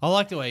 I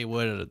like the way you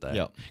worded it, though.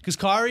 Yep. Because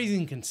Kyrie's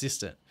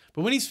inconsistent.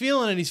 But when he's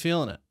feeling it, he's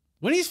feeling it.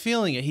 When he's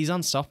feeling it, he's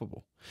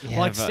unstoppable. Yeah,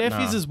 like but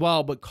Steph is as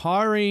well, but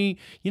Kyrie,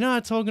 you know, I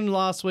was talking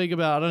last week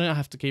about, I don't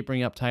have to keep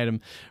bringing up Tatum,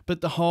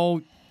 but the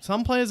whole,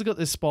 some players have got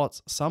their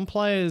spots. Some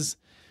players,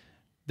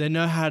 they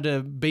know how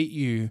to beat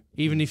you,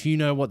 even if you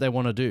know what they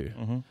want to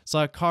do.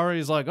 So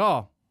Kyrie's like,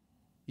 oh,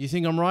 you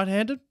think I'm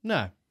right-handed?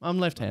 No, I'm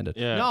left-handed.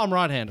 Yeah. No, I'm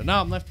right-handed.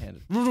 No, I'm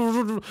left-handed.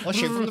 I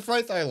shoot from the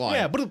free throw line.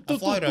 Yeah, I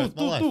float over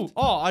my left.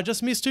 oh, I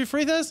just missed 2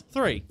 free throws?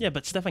 3. Yeah,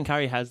 but Stephen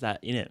Curry has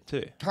that in it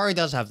too. Curry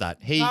does have that.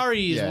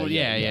 Kyrie is,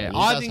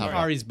 I think have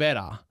Kyrie's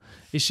better.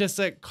 It's just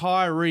that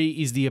Kyrie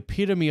is the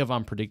epitome of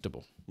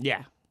unpredictable.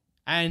 Yeah.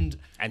 And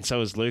so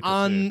is Luka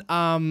too.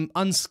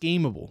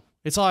 unschemable.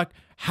 It's like,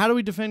 how do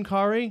we defend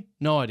Kyrie?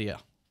 No idea.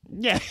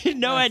 Yeah,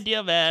 no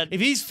idea, man.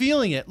 If he's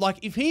feeling it,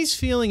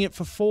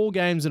 for 4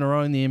 games in a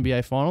row in the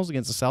NBA Finals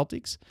against the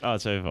Celtics, Oh,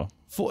 it's over.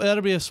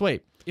 that'll be a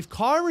sweep. If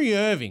Kyrie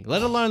Irving,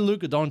 let alone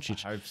Luka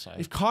Doncic, I hope so.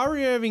 if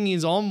Kyrie Irving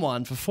is on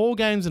one for 4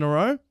 games in a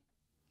row,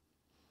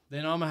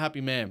 then I'm a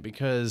happy man,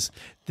 because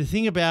the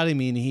thing about him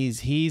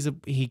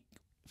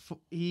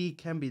he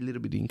can be a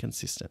little bit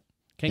inconsistent.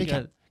 He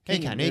can,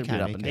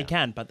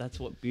 but that's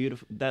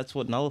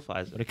what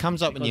nullifies it. But it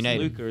comes up when you need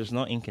him. Luka is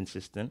not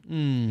inconsistent.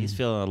 He's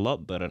feeling a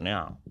lot better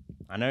now.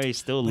 I know he's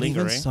still But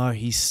lingering. even so,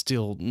 he's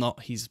still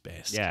not his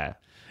best. Yeah.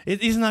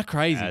 Isn't that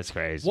crazy? That's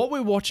crazy. What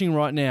we're watching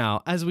right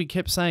now, as we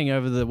kept saying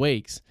over the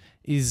weeks,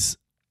 is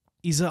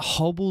a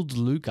hobbled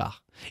Luka.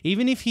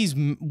 Even if he's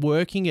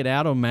working it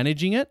out or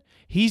managing it,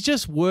 he's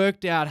just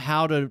worked out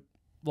how to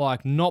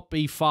not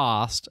be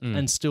fast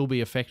and still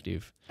be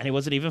effective. And he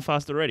wasn't even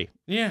fast already.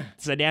 Yeah.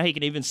 So now he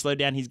can even slow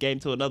down his game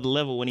to another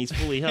level when he's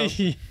fully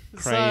healthy.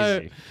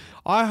 Crazy. So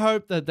I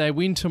hope that they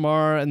win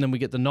tomorrow, and then we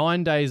get the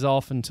 9 days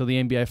off until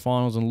the NBA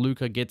Finals, and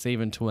Luka gets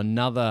even to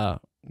another,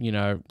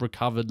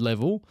 recovered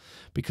level,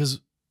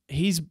 because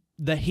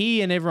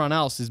he and everyone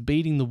else is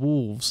beating the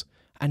Wolves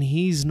and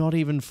he's not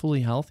even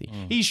fully healthy.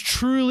 He's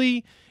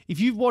truly, if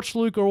you've watched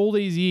Luka all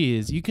these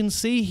years, you can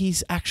see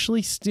he's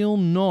actually still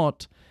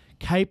not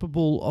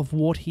capable of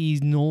what he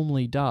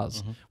normally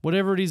does.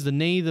 Whatever it is, the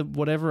knee,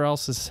 whatever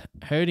else is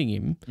hurting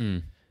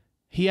him,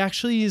 he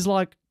actually is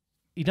like,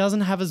 he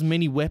doesn't have as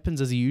many weapons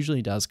as he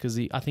usually does because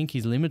I think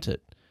he's limited.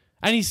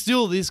 And he's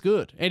still this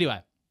good.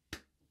 Anyway,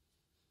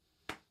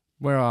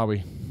 where are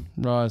we?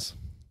 Rise.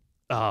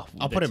 Oh,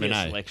 I'll put him in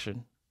A.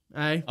 selection.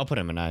 A? I'll put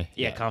him in A.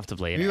 Yeah,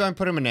 comfortably. We won't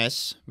put him in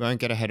S. We won't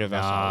get ahead of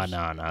ourselves.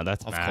 No.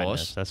 That's Of madness.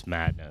 course. That's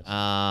madness.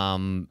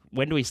 Um,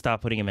 When do we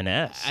start putting him in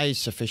S? A is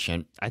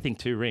sufficient. I think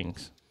 2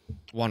 rings.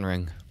 1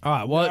 ring. All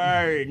right,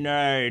 what?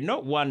 No,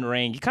 not 1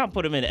 ring. You can't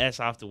put him in S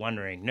after 1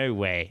 ring. No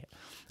way.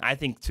 I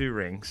think 2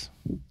 rings.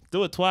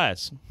 Do it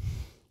twice.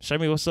 Show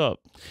me what's up.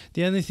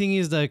 The only thing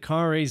is that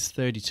Kyrie's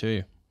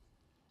 32.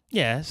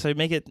 Yeah, so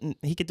make it.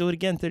 He could do it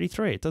again.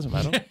 33. It doesn't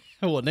matter.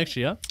 What, next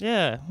year?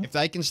 Yeah. If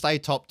they can stay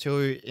top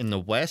 2 in the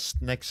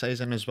West next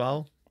season as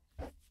well,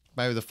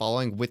 maybe the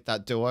following with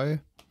that duo,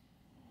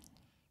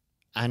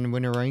 and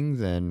win a ring,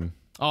 then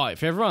Oh,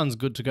 if everyone's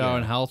good to go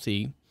and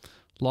healthy,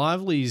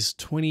 Lively's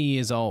 20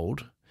 years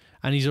old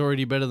and he's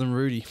already better than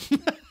Rudy.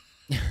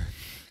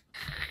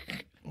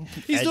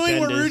 He's doing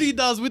what Rudy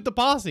does with the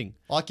passing.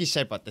 like you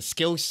said, but the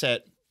skill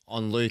set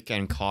on Luke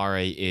and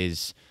Kyrie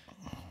is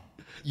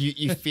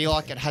you feel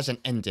like it hasn't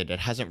ended, it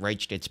hasn't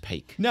reached its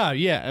peak. No,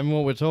 yeah, and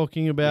what we're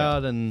talking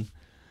about, and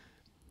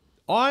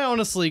I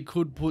honestly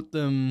could put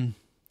them.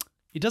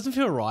 It doesn't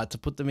feel right to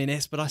put them in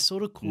S, but I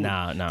sort of could.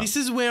 No. This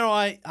is where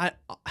I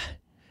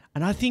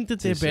think that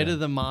they're better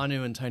than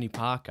Manu and Tony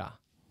Parker.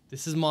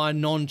 This is my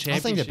non-championship. I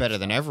think they're better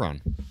than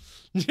everyone.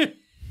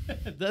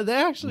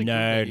 They're actually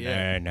No.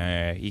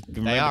 You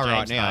can They are remember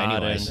right James now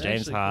Harden, anyways.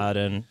 James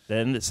Harden.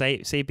 Then the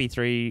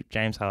CP3,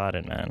 James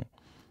Harden, man.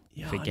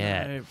 Yeah,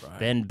 Forget. I know, bro.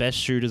 Then best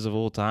shooters of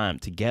all time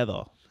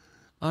together.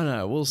 I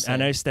know. We'll see. I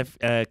know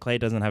Clay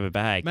doesn't have a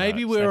bag.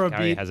 Maybe but we're Steph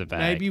Curry has a bag.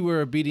 Maybe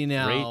we're a bit in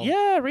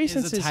our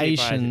recency bias.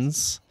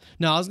 hesitations.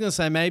 No, I was going to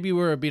say maybe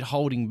we're a bit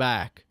holding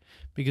back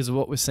because of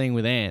what we're seeing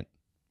with Ant.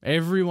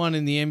 Everyone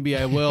in the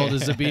NBA world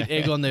is a bit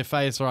egg on their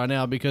face right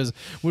now because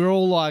we're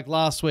all like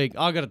last week.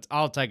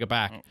 I'll take it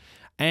back.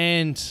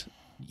 And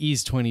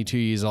he's 22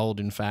 years old,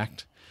 in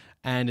fact,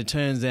 and it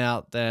turns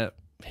out that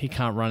he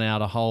can't run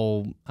out a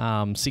whole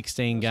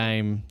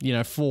 16-game,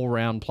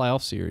 4-round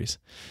playoff series.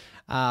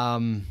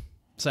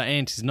 So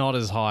Ant is not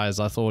as high as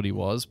I thought he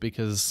was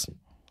because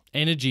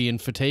energy and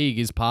fatigue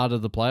is part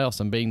of the playoffs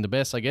and being the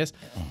best, I guess.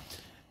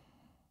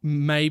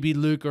 Maybe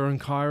Luka and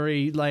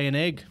Kyrie lay an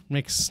egg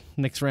next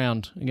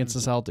round against the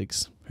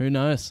Celtics. Who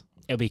knows?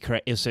 It'll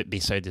be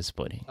so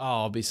disappointing. Oh,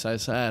 I'll be so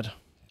sad.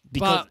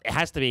 Because But- it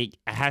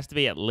has to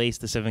be at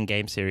least a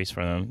 7-game series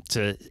for them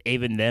to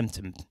even them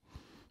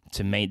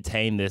to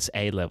maintain this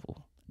A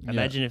level.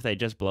 Imagine if they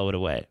just blow it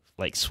away,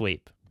 like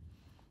sweep.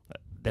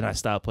 Then I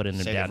start putting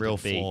them See down the real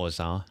to B. flaws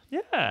are.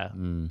 Yeah.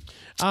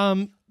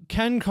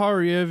 Can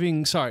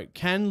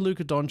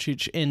Luka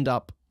Doncic end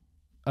up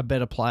a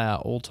better player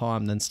all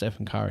time than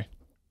Stephen Curry?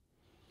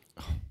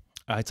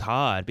 It's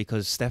hard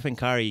because Stephen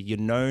Curry, you're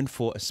known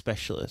for a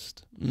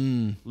specialist.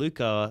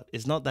 Luka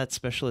is not that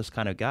specialist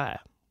kind of guy.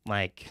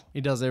 Like,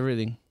 He does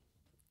everything.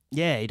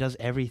 yeah, he does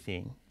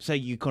everything. So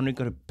you kind of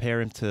got to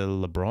pair him to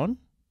LeBron.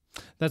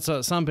 That's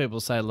what some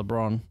people say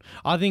LeBron.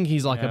 I think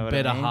he's like You know a what I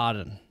better mean?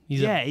 Harden. He's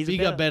Yeah, a he's a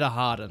bigger, better- better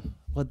Harden.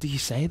 Well, do you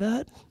say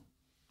that?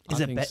 I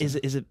think so.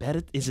 Is it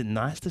better? Is it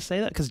nice to say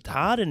that? Because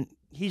Harden,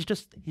 he's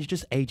just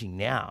aging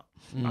now.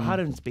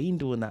 Harden's been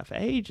doing that for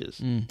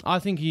ages. I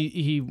think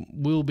he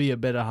will be a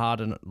better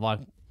Harden,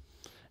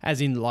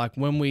 as in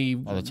when we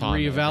the time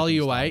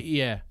reevaluate.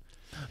 Yeah.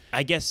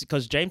 I guess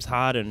because James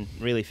Harden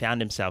really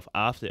found himself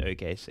after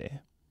OKC.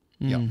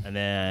 Yep. And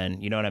then,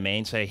 you know what I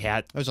mean? So he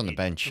had... It was on the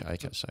bench, I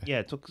guess so. Yeah,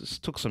 it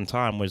took some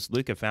time, whereas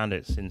Luka found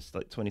it since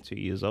like 22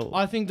 years old.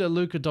 I think that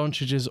Luka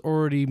Doncic is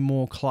already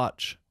more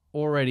clutch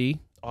Then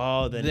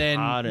than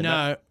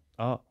Harden.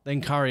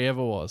 than Curry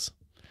ever was.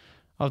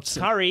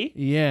 Curry?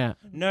 Yeah.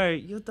 No,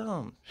 you're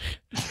dumb.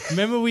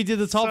 Remember we did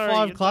the top Sorry,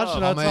 5 you're clutch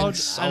dumb. and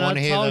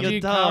I told You're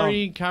you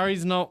dumb.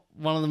 Curry's not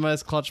one of the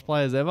most clutch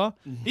players ever.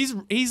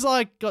 He's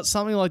like got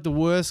something like the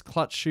worst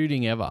clutch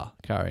shooting ever,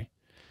 Curry.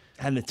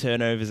 And the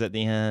turnovers at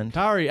the end.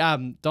 Curry,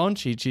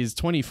 Doncic is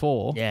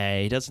 24.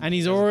 Yeah, he doesn't. And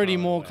he's doesn't already throw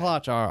it more away.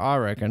 clutch, I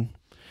reckon.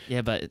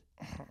 Yeah, but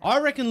I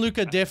reckon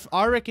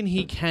I reckon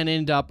he can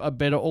end up a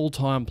better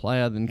all-time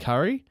player than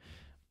Curry.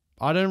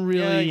 I don't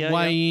really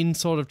weigh in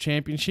sort of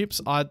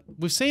championships.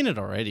 We've seen it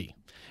already.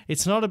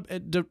 It's not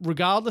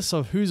regardless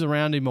of who's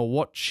around him or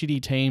what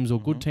shitty teams or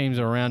good teams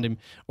are around him.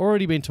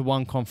 Already been to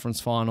one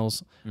conference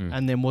finals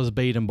and then was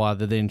beaten by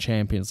the then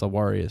champions, the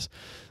Warriors.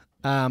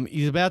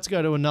 He's about to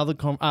go to another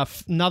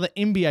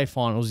NBA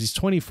finals. He's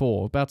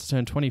 24, about to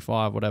turn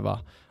 25,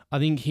 whatever. I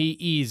think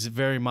he is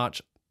very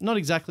much not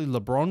exactly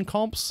LeBron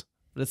comps,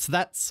 but it's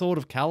that sort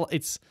of caliber.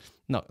 It's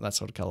not that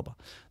sort of caliber.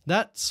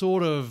 That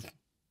sort of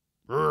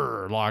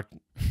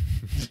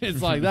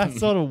it's like that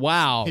sort of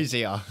wow. Who's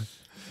here?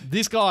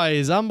 This guy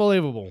is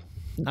unbelievable.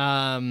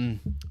 And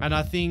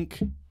I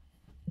think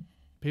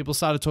people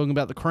started talking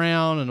about the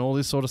crown and all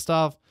this sort of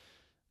stuff.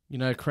 You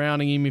know,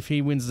 crowning him if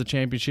he wins the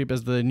championship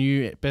as the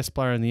new best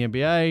player in the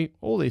NBA,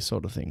 all these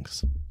sort of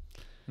things.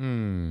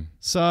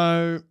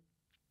 So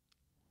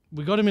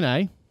we got him in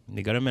A.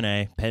 They got him in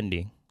A,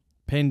 pending.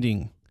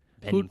 Pending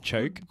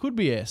choke. Could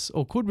be S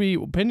or could be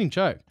pending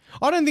choke.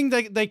 I don't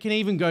think they can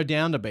even go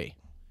down to B.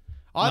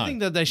 I think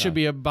that they should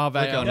be above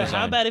A. No,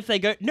 how about if they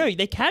go... No,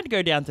 they can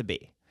go down to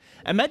B.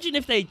 Imagine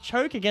if they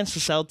choke against the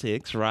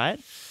Celtics, right?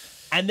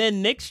 And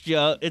then next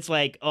year, it's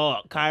like, oh,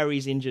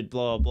 Kyrie's injured,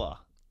 blah, blah.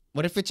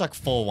 What if it's like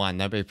 4-1?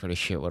 That'd be pretty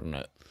shit, wouldn't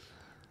it?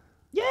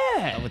 Yeah.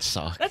 That would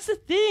suck. That's the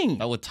thing.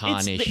 That would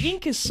tarnish. The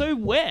ink is so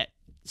wet.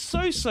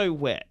 So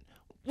wet.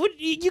 What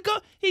you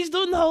got? He's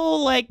doing the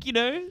whole, like, you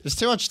know... There's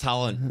too much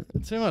talent.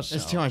 There's too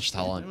much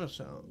talent. There's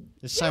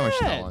so Yeah, much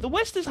talent. the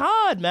West is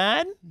hard,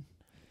 man.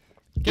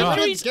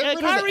 Kyrie's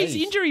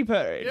injury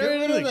period. Get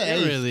rid of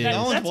the East.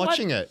 No one's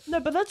watching it. No,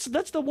 but that's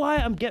the why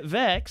I'm get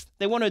vexed.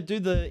 They want to do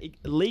the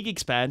league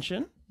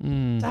expansion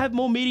to have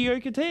more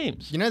mediocre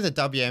teams. You know the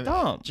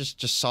Dumb. just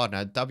side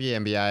note,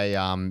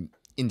 WNBA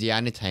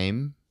Indiana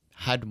team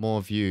had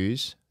more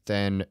views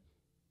than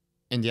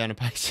Indiana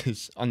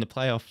Pacers on the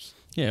playoffs.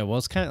 Yeah, well,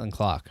 it's Caitlin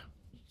Clark.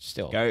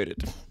 Still.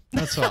 Goated.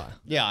 That's right.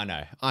 Yeah,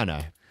 I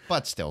know.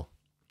 But still.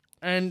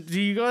 And do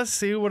you guys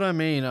see what I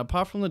mean?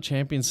 Apart from the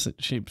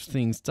championships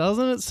things,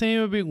 doesn't it seem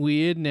a bit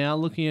weird now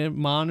looking at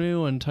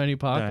Manu and Tony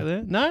Parker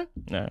there? No?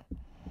 No.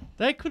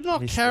 They could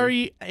not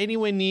carry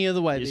anywhere near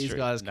the way these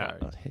guys carry.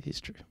 It is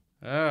true.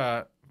 All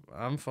right.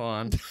 I'm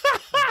fine.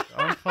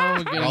 I'm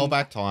fine. Roll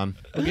back time.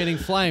 We're getting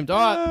flamed. All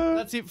right.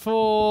 That's it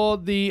for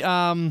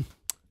the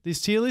this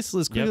tier list.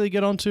 Let's quickly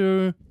get on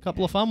to a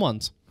couple of fun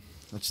ones.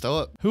 Let's do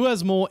it. Who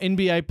has more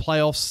NBA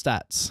playoff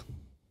stats?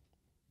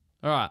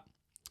 All right.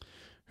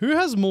 Who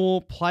has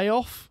more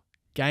playoff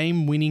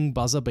game-winning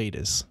buzzer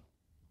beaters?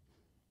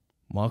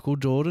 Michael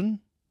Jordan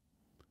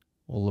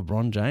or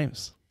LeBron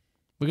James?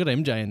 We got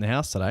MJ in the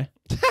house today.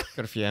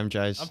 Got a few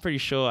MJs. I'm pretty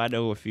sure I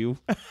know a few.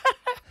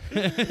 Got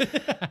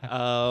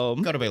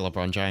to be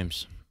LeBron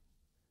James.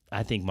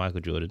 I think Michael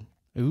Jordan.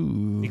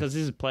 Ooh. Because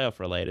this is playoff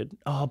related.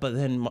 Oh, but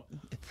then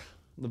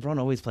LeBron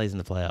always plays in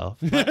the playoff.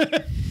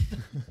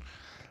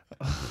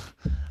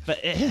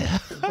 But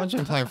LeBron's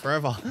been playing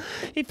forever.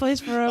 He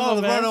plays forever. Oh,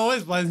 LeBron man.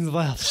 always plays in the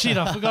playoffs. Shit,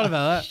 I forgot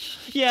about that.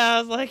 Yeah, I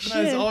was like, That's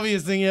shit. the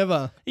obvious thing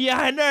ever. Yeah,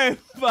 I know,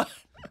 but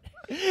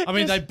I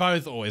mean, they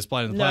both always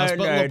play in the playoffs,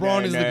 but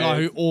LeBron is the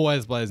guy who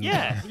always plays in the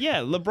playoffs.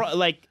 yeah. LeBron,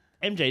 like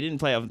MJ didn't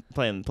play in the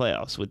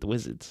playoffs with the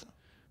Wizards.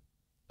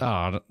 Oh,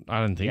 I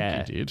don't think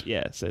he did.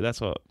 Yeah, so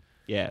that's what.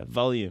 Yeah,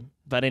 volume.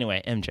 But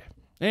anyway,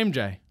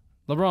 MJ,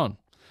 LeBron.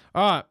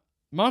 All right,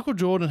 Michael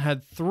Jordan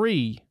had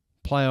 3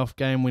 playoff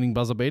game-winning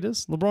buzzer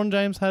beaters. LeBron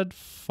James had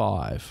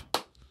 5.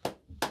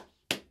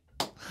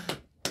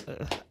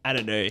 I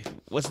don't know.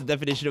 What's the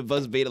definition of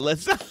buzz beater?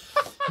 Let's.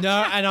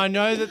 No, and I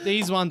know that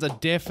these ones are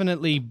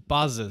definitely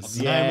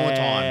buzzers. No more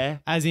time.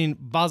 As in,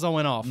 buzzer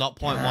went off. Not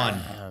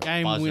 .1.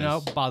 Game buzzers. winner,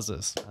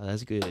 buzzers. Oh,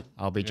 that's good.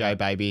 LBJ,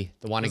 baby.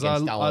 The one 'Cause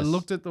against I Dallas.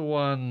 looked at the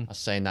one. I've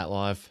seen that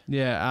live.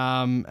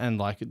 Yeah, and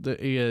like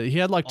he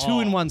had like 2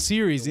 in one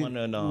series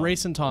in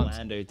recent times.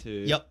 Orlando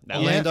too. Yep. That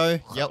Orlando.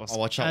 was- Yep. I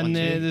watched that And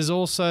one too. there's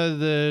also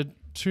the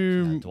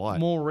 2 Dwight.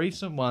 more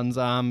recent ones,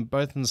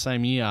 both in the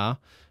same year,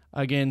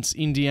 against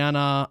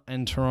Indiana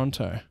and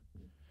Toronto.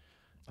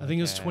 I think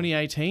it was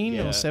 2018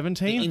 or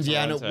 17.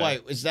 Indiana. Toronto.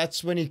 Wait,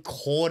 that's when he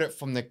caught it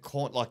from the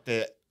court, like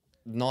the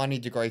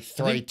 90-degree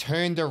three,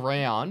 turned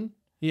around.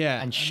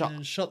 Yeah, and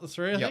shot the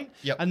 3, I Yep, think.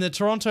 yep. And the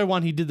Toronto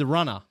one, he did the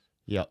runner.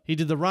 Yep. He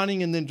did the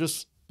running and then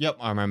just Yep,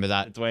 I remember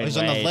that. Dwayne It was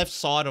on the Wade. left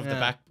side of the Yeah.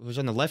 back. It was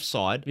on the left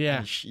side. Yeah.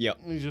 And yep.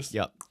 he just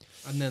Yep.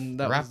 and then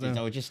that Raptors, was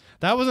they were just.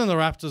 that was when the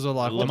Raptors were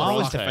like, what the Lamar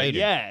was fuck? defeated.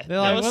 Yeah, They're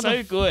that like, was what the so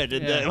f- good.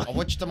 Yeah. I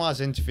watched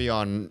Lamar's interview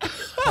on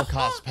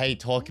Podcast P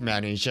talking about it,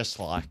 and he's just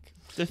like.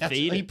 He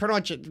Defeated. pretty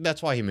much.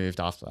 That's why he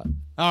moved after that.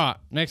 All right,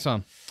 next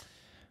one.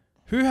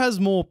 Who has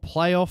more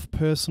playoff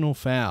personal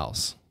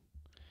fouls?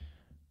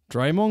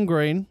 Draymond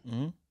Green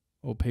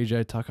or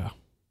PJ Tucker?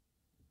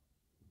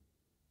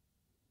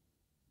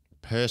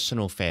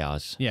 Personal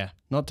fouls. Yeah,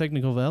 not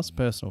technical fouls,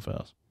 personal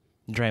fouls.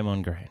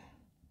 Draymond Green.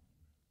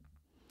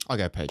 I'll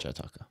go PJ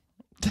Tucker.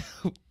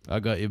 I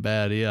got you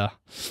bad here.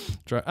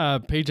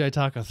 PJ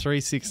Tucker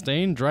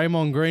 316,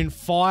 Draymond Green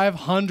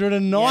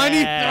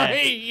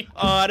 593.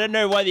 Oh, I don't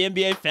know why the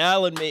NBA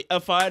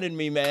finding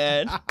me,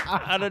 man.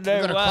 I don't know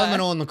We've got why. a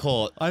criminal on the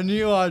court. I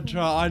knew I'd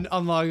try. I'm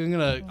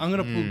gonna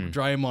put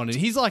Draymond in.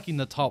 He's like in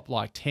the top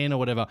like 10 or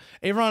whatever.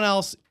 Everyone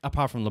else,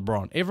 apart from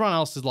LeBron, everyone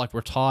else is like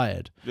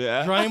retired.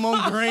 Yeah.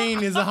 Draymond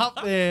Green is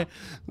up there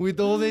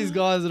with all these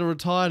guys that are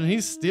retired, and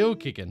he's still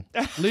kicking,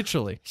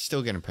 literally.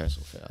 Still getting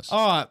personal fouls.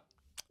 All right,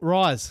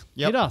 Rise,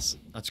 hit us.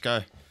 Let's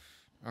go.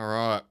 All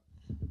right.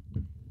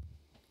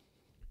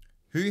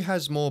 Who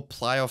has more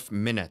playoff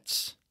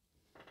minutes?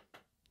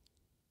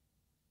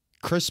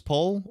 Chris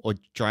Paul or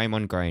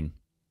Draymond Green?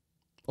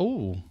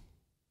 Ooh,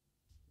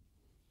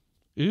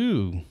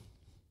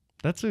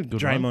 that's a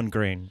good one. Draymond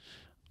Green.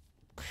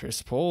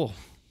 Chris Paul.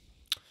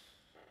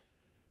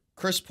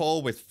 Chris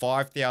Paul with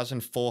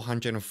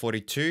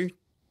 5,442.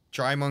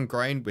 Draymond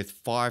Green with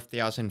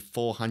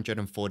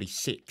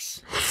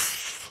 5,446.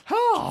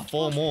 Oh,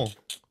 4 more.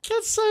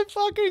 that's so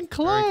fucking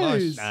close.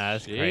 close.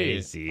 That's Jeez.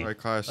 crazy. Very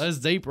close. Those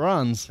deep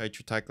runs. Coach,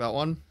 you take that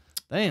one.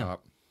 Damn. All right.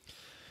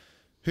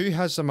 Who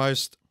has the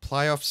most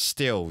playoff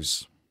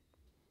steals?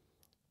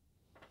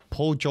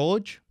 Paul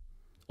George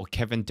or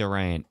Kevin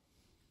Durant?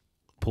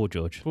 Poor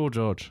George. Poor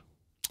George.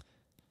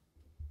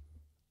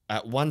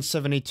 At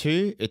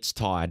 172, it's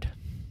tied.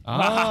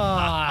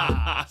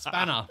 Ah,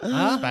 spanner.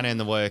 Huh? Spanner in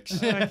the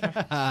works.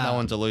 No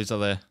one's a loser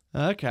there.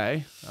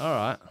 Okay. All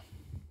right.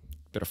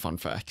 Bit of fun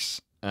facts.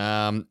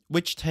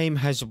 Which team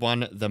has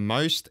won the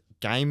most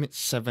Game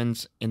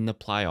 7s in the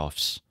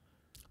playoffs?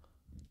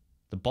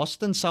 The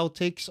Boston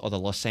Celtics or the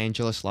Los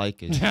Angeles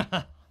Lakers?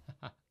 The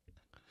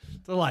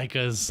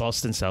Lakers.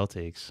 Boston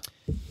Celtics.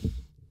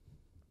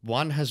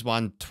 One has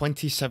won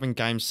 27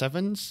 Game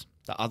 7s.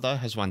 The other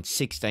has won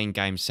 16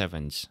 Game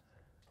 7s.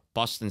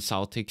 Boston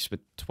Celtics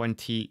with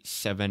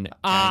 27 Game 7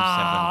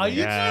 Ah, wins.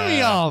 you threw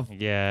me off.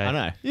 Yeah. I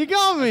know. You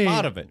got me.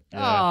 Part of it.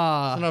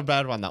 Ah. It's not a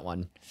bad one, that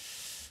one.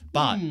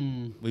 But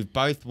we've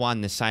both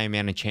won the same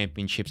amount of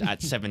championships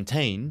at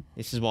 17.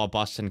 This is why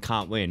Boston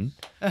can't win.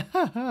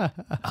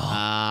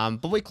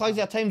 But we close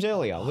our teams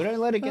earlier. We don't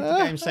let it get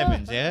to Game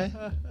 7s, yeah?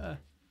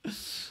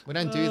 We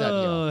don't do that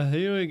here. Oh,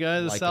 here we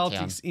go. The Laker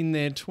Celtics town. in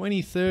their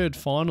 23rd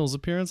finals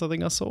appearance, I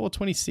think I saw, or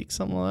 26,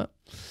 something like that.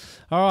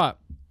 All right.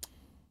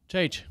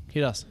 Cheech,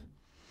 hit us.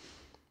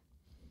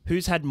 Who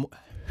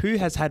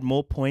has had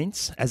more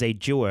points as a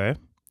duo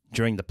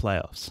during the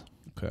playoffs?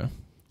 Okay.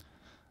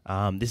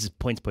 This is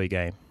points per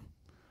game.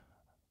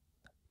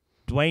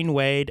 Dwayne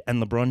Wade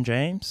and LeBron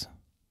James,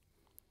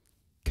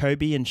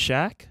 Kobe and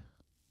Shaq,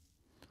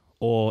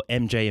 or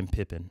MJ and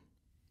Pippen?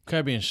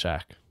 Kobe and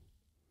Shaq.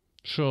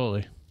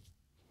 Surely.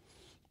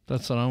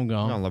 That's what I'm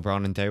going. On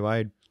LeBron and D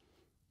Wade.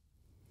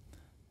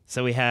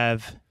 So we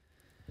have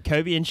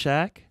Kobe and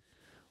Shaq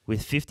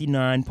with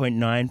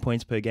 59.9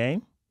 points per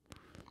game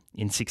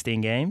in 16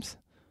 games.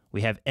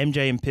 We have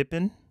MJ and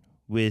Pippen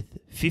with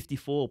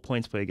 54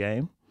 points per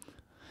game.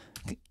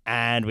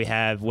 And we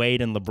have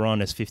Wade and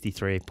LeBron as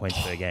 53 points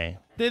per game.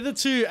 They're the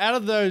two, out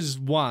of those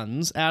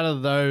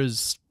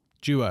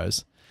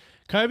duos,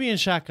 Kobe and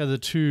Shaq are the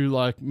two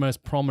like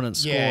most prominent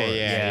scorers.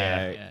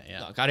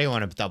 Yeah. Look, I didn't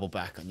want to double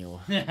back on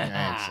your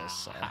answers.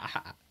 So.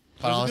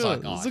 But I was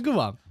like, It's a good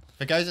one.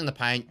 if it goes in the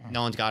paint,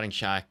 no one's guarding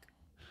Shaq.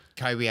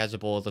 Kobe has the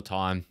ball all the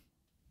time.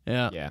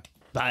 Yeah. Yeah.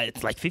 But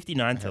it's like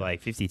 59 to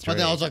like 53. But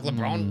then I was like,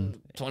 LeBron,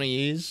 20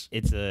 years.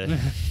 It's a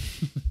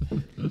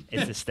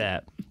it's a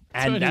step.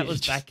 And that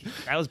was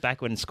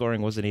back when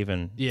scoring wasn't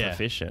even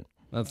proficient.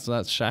 That's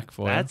Shaq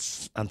for you.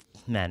 That's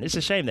man, it's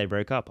a shame they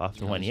broke up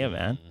after 1 year,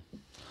 man.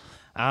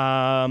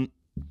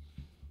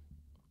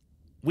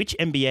 Which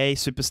NBA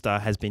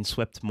superstar has been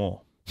swept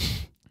more?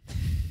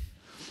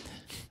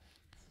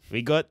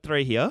 We got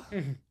 3 here.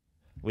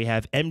 We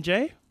have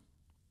MJ,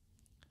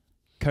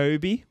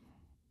 Kobe,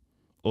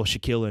 or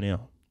Shaquille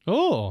O'Neal.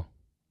 Oh,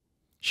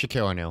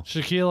 Shaquille O'Neal.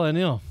 Shaquille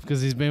O'Neal,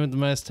 because he's been with the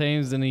most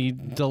teams and he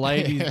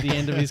delayed the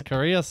end of his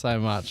career so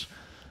much.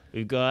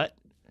 We've got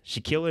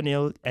Shaquille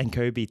O'Neal and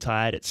Kobe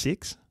tied at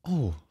 6,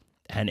 Oh.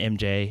 and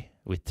MJ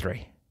with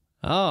 3.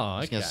 Oh, I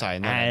was okay. going to say,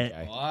 no. And-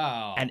 okay.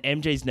 Wow. And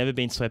MJ's never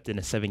been swept in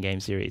a 7-game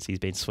series. He's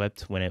been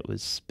swept when it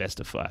was best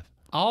of 5.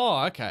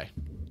 Oh, okay.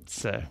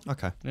 So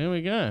Okay. There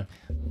we go.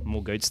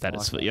 more GOAT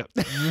status for you.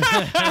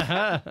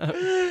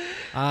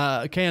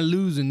 Can't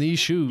lose in these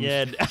shoes.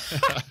 Yeah.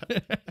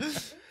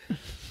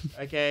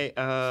 Okay.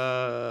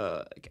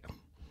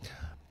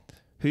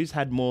 Who's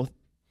had more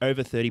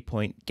over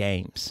 30-point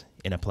games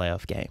in a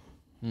playoff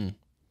game?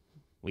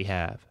 We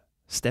have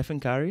Stephen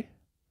Curry,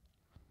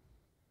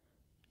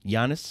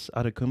 Giannis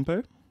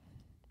Antetokounmpo,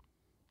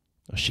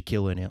 or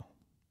Shaquille O'Neal.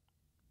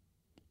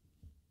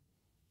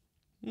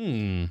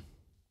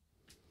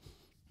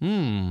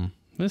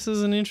 This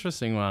is an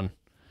interesting one.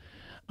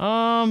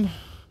 I'm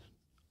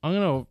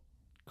gonna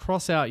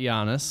cross out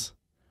Giannis.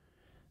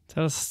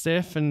 Tell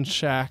Steph and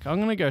Shaq. I'm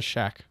gonna go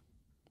Shaq.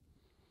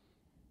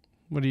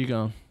 What are you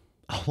going?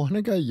 I want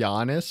to go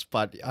Giannis,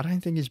 but I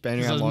don't think he's been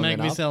This around doesn't long make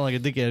me enough. sound like a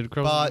dickhead.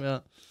 Crossing them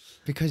out.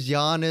 Because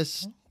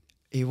Giannis,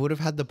 he would have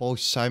had the ball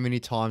so many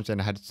times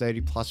and had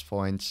 30 plus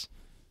points.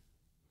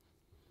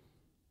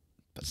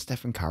 But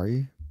Stephen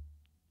Curry,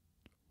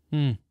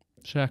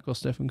 Shaq or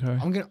Stephen Curry?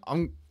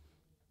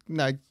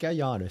 no, go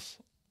Giannis.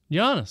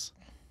 Giannis.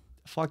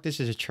 Fuck, this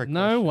is a trick.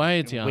 No way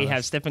it's Giannis. We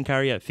have Stephen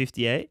Curry at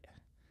 58,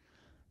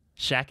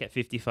 Shaq at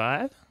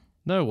 55,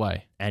 No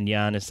way. and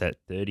Giannis at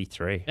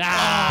 33.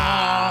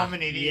 I'm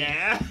an idiot.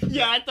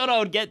 Yeah, I thought I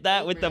would get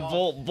that with the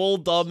ball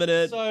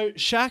dominant. So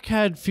Shaq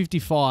had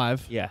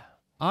 55. Yeah.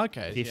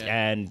 Okay.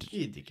 And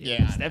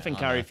Yeah. Stephen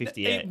Curry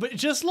 58. But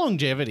just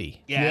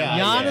longevity. Yeah.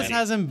 Giannis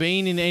hasn't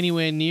been in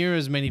anywhere near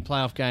as many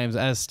playoff games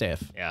as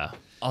Steph. Yeah.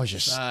 I was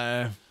just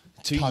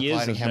 2 years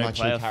calculating of how no much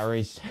he playoff.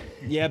 carries.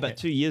 Yeah, but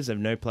 2 years of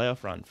no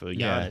playoff run for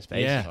Giannis,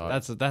 basically. Yeah,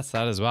 that's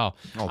that as well.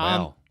 Oh,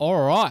 wow.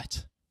 All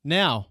right.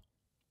 Now,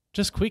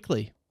 just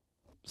quickly,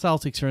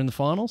 Celtics are in the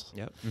finals.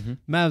 Yep.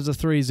 Mavs are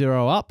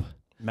 3-0 up.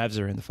 Mavs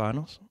are in the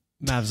finals.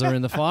 Mavs are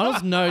in the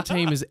finals. No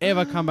team has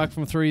ever come back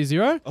from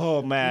 3-0.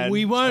 Oh man,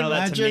 We won't Tell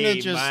that to imagine me,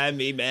 it just-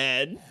 Miami,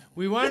 man.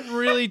 We won't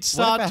really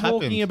start it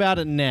talking happened? about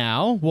it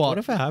now. What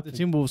if it happened?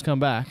 The Timberwolves come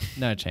back?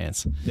 No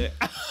chance.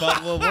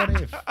 But well, what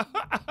if?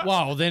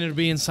 Well, then it'd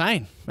be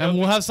insane. And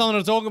we'll have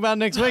something to talk about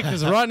next week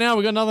because right now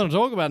we've got nothing to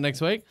talk about next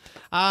week.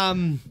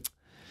 But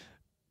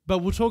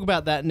we'll talk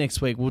about that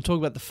next week. We'll talk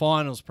about the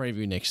finals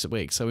preview next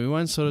week. So we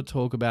won't sort of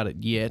talk about it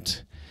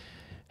yet.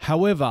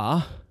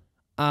 However,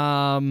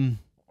 what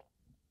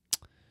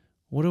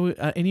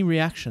are any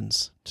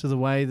reactions to the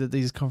way that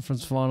these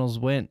conference finals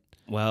went?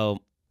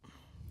 Well,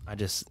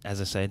 as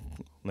I said,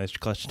 most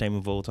clutch team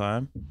of all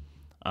time.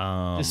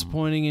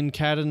 Disappointing in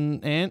Cat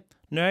and Ant?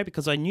 No,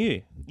 because I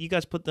knew you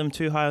guys put them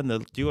too high on the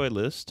duo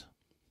list.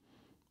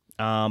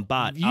 But I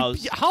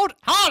was Hold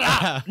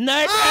up!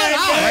 no.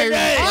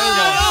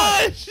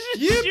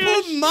 You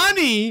put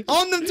money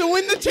on them to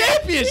win the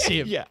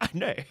championship. Yeah, I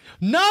know.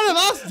 None of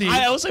us did.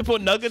 I also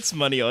put Nuggets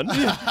money on, and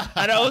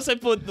I also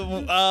put the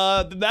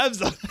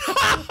Mavs on.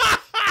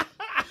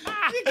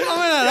 You're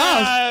coming at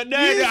us. No,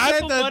 you I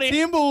said put the money.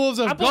 Timberwolves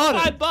I have put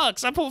got it.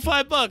 $5. I put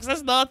 $5.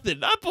 That's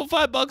nothing. I put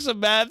 $5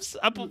 on Mavs.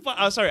 I put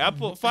I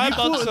put $5 You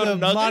put on the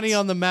Nuggets. money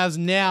on the Mavs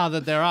now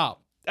that they're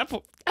up. I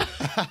put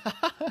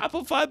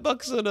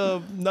 $5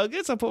 on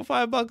Nuggets. I put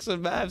 $5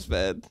 on Mavs,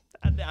 man.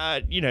 And,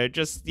 I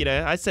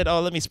said,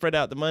 oh, let me spread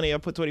out the money. I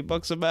put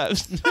 $20 on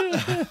Mavs.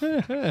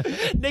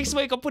 Next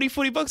week, I'm putting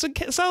 $40 on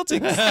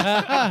Celtics.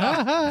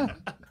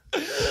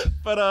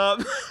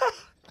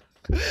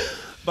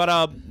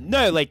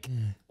 No, like,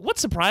 what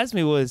surprised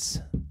me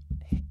was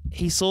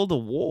he saw the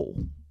wall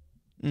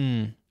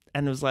and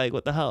was like,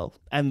 what the hell?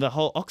 And the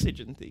whole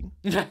oxygen thing.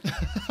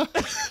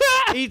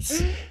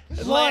 It's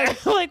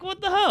like,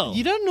 what the hell?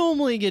 you don't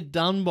normally get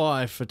done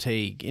by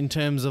fatigue in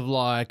terms of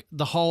like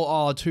the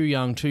whole too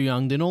young.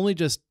 They're normally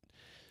just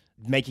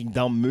Making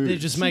dumb moves. they're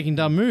just making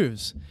dumb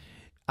moves.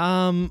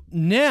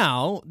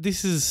 Now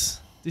this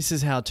is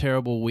how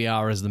terrible we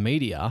are as the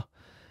media.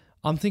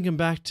 I'm thinking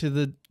back to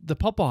the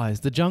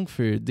Popeyes, the junk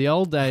food, the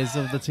old days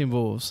of the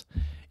Timberwolves.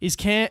 Is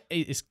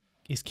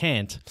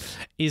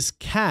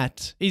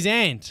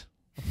Ant,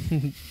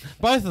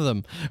 both of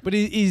them. But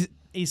is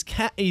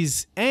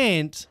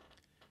Ant?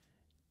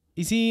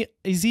 Is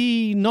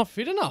he not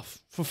fit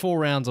enough for 4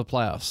 rounds of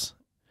playoffs?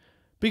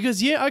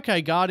 Because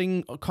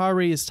guarding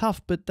Kyrie is tough,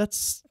 but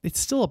it's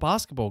still a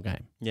basketball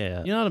game.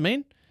 Yeah. You know what I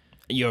mean?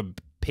 You're a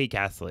peak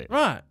athlete.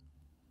 Right.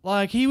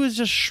 Like he was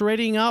just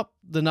shredding up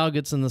the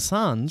Nuggets and the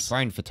Suns.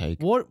 Brain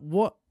fatigue. What?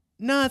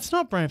 No, it's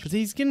not brain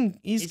fatigue.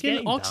 He's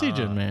getting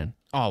oxygen, done. man.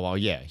 Oh well,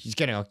 yeah. He's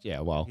getting. Yeah,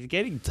 well. He's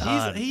getting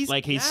done. He's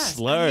gassed.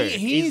 slow.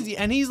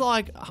 And he's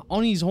like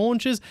on his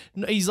haunches.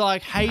 He's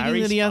like hating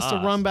Harry's that he has to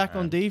fast, run back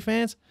man. on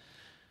defense.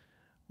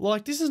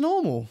 Like this is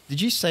normal.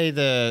 Did you say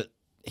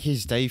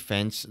his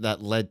defense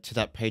that led to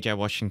that PJ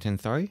Washington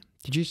 3?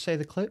 Did you say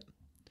the clip?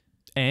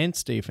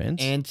 Ant's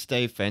defense. Ant's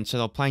defense. So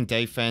they're playing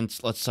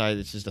defense. Let's say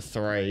this is the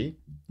 3.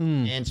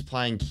 Ant's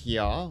playing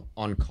here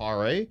on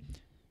Kyrie.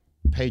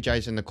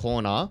 PJ's in the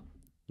corner.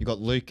 You got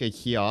Luka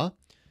here.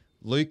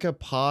 Luka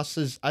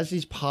passes as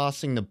he's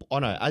passing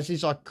as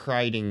he's like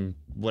creating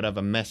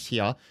whatever mess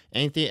here.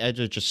 Anthony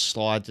Edwards just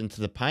slides into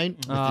the paint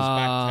with his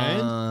back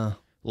turned.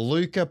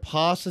 Luka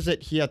passes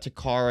it here to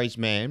Kyrie's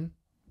man.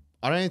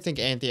 I don't think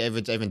Anthony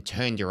Edwards even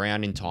turned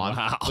around in time.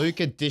 Wow.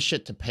 Luka dished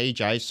it to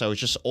PJ, so it's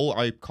just all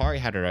open. Kyrie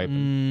had it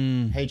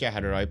open. PJ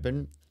had it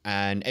open.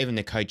 And even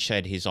the coach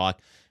said he's like,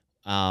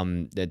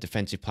 the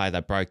defensive player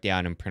that broke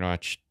down and pretty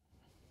much,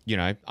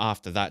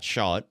 after that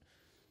shot,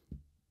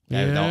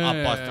 they were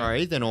up by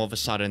 3. Then all of a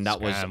sudden,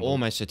 that was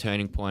almost a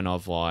turning point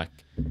of like,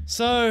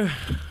 So,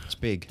 it's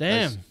big.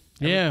 damn.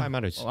 Every play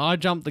matters. Well, I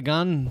jumped the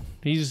gun.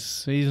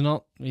 He's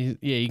not.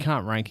 You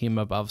can't rank him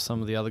above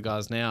some of the other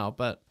guys now.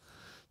 But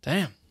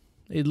damn,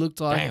 it looked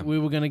like we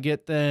were going to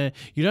get there.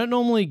 You don't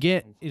normally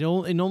get it.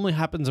 It normally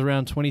happens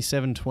around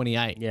 27,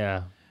 28.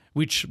 Yeah.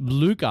 Which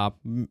Luka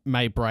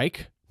may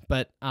break,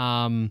 but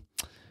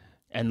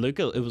And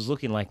Luka, it was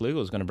looking like Luka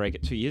was going to break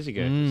it 2 years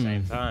ago at the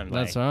same time.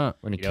 that's right.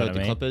 When he You know killed what the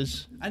I mean?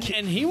 Clippers. And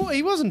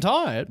he wasn't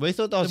tired. We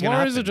thought that was The going to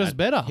happen. Warriors are just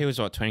better. He was,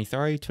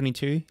 23,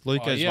 22?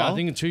 Luka as well? I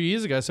think 2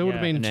 years ago. So it would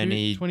have Yeah. been And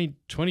then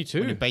 22.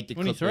 when he beat the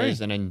 23.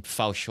 Clippers and then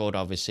fell short,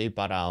 obviously.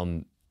 But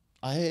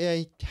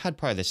I had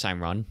probably the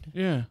same run.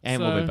 Yeah.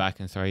 And we'll be back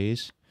in 3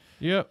 years.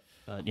 Yep.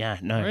 But yeah,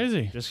 no.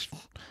 Crazy.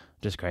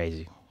 Just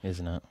crazy,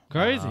 isn't it?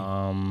 Crazy.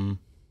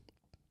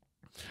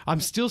 I'm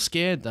still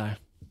scared though.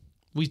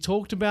 We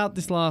talked about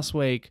this last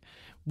week,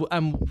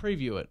 and we'll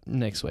preview it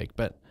next week.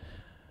 But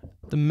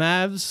the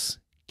Mavs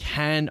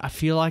I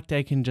feel like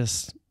they can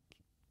just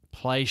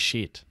play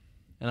shit,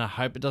 and I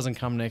hope it doesn't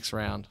come next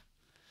round.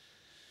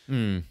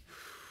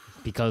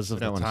 Because of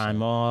the don't wanna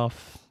time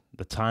off,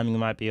 the timing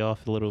might be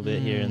off a little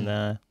bit here and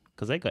there.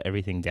 Because they got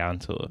everything down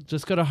to it.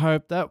 Just got to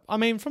hope that,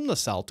 from the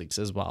Celtics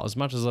as well, as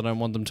much as I don't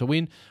want them to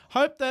win,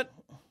 hope that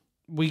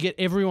we get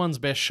everyone's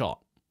best shot.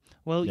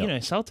 Well,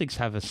 Celtics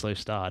have a slow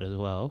start as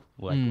well,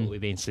 like what we've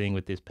been seeing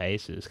with this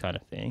Pacers kind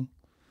of thing.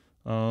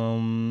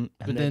 And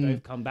But then then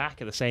both come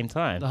back at the same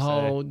time.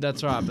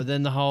 That's right. But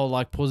then the whole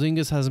like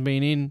Porzingis hasn't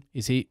been in.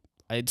 Is he?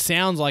 It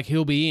sounds like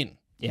he'll be in.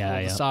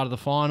 At the start of the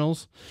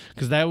finals,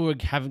 because they were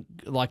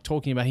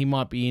talking about he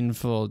might be in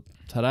for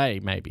today,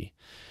 maybe.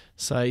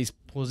 So is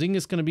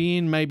Porzingis going to be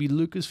in? Maybe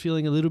Luka's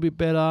feeling a little bit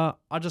better.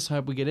 I just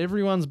hope we get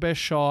everyone's best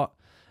shot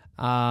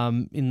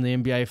in the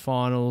NBA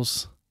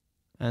finals,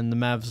 and the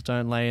Mavs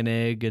don't lay an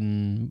egg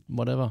and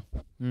whatever.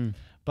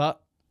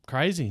 But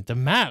crazy, the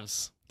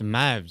Mavs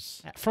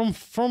from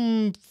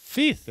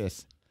fifth to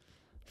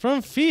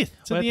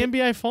the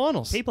NBA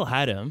finals. People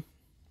had him.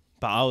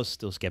 But I was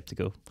still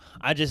skeptical.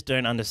 I just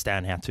don't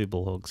understand how two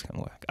ball hogs can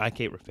work. I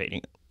keep repeating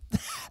it.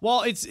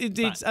 Well, it's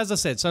as I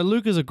said. So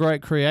Luka's a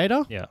great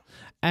creator. Yeah.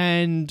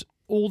 And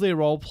all their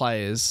role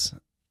players,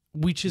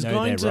 which is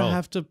going to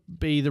have to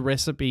be the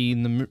recipe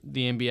in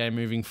the NBA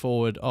moving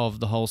forward of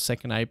the whole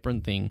second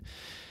apron thing.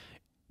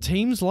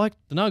 Teams like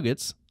the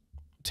Nuggets,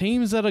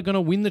 teams that are going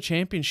to win the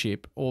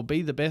championship or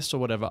be the best or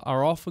whatever,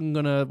 are often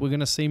we're going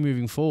to see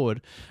moving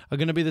forward, are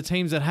going to be the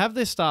teams that have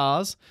their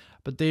stars,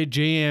 but their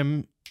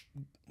GM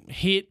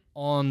hit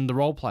on the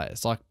role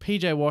players like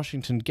PJ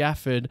Washington,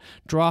 Gafford,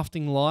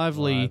 drafting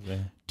Lively,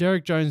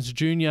 Derek Jones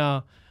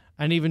Jr.,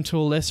 and even to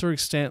a lesser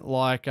extent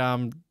like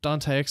Dante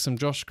Exum,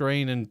 Josh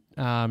Green, and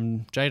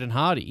Jaden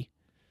Hardy.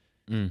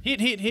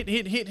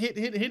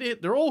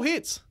 Hit. They're all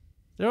hits.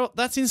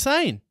 That's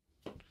insane.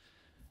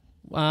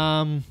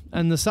 And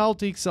the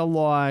Celtics are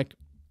like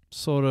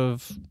sort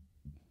of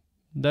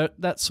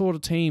that sort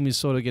of team is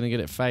sort of going to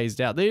get it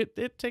phased out. They're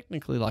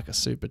technically like a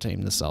super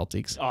team, the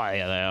Celtics. Oh,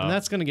 yeah, they are. And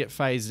that's going to get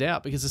phased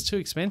out because it's too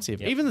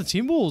expensive. Yep. Even the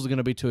Timberwolves are going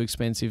to be too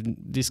expensive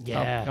this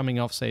upcoming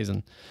off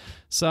season.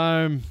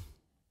 So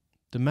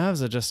the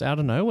Mavs are just out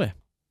of nowhere.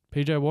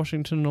 PJ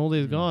Washington and all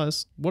these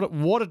guys.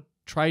 What a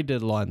trade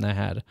deadline they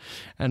had.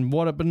 And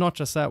but not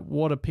just that,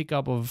 what a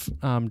pickup of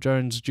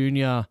Jones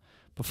Jr.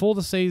 before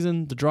the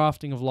season, the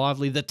drafting of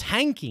Lively, the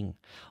tanking.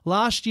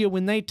 Last year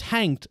when they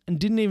tanked and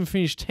didn't even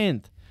finish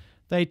 10th,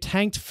 they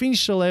tanked,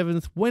 finished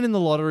 11th, went in the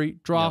lottery,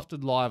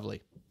 drafted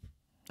Lively.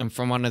 And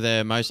from one of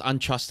the most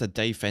untrusted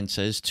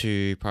defenses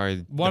to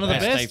probably one of the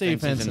best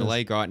defenses in the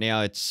league right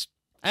now,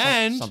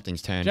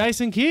 something's turned.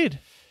 Jason Kidd,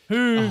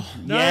 who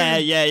He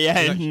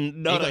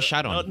got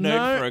shut on. Not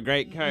known for a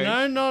great coach.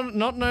 No,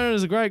 not known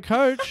as a great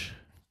coach.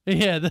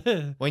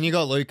 Yeah. When you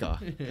got Luka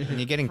and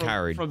you're getting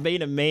carried. From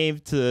being a meme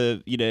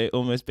to,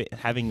 almost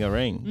having a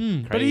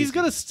ring. But he's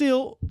got to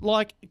still,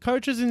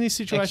 coaches in this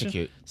situation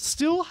Execute.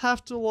 Still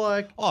have to,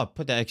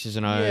 put the X's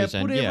and O's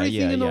put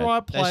everything in the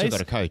right place. They still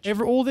got a coach.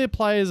 All their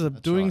players are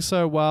doing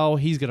so well.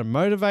 He's going to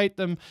motivate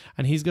them,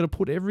 and he's going to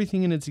put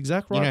everything in its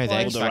exact right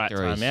place. The X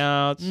factor right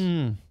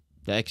timeouts.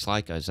 The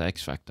X-Laker is the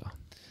X factor.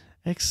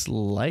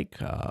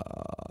 Ex-Laker.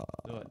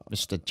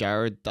 Mr.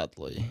 Jared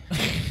Dudley.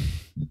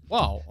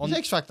 Wow. He's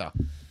X factor.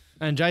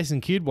 And Jason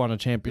Kidd won a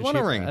championship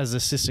as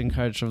assistant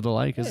coach of the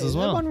Lakers as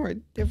well. They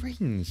won the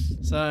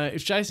rings. So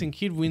if Jason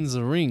Kidd wins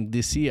the ring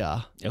this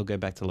year, it'll go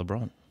back to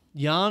LeBron.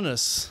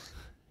 Giannis,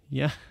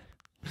 I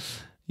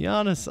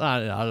don't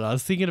know. I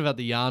was thinking about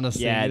the Giannis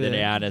thing. Yeah, the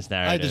Giannis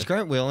narrative. Hey, does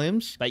Grant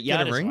Williams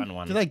get a ring? Won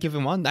one. Did they give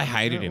him one? They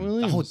hated him.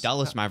 Williams. The whole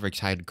Dallas Mavericks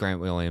hated Grant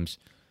Williams.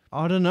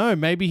 I don't know.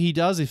 Maybe he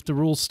does if the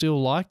rule's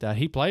still like that.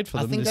 He played for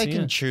them this year. I think they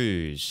can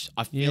choose.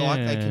 I feel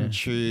like they can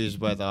choose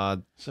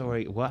whether...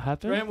 Sorry, what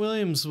happened? Grant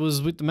Williams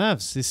was with the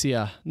Mavs this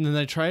year, and then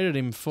they traded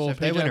him for if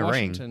they win PJ a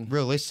Washington. ring,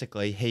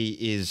 realistically,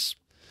 he is...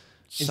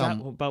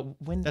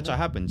 But when That's what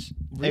happens.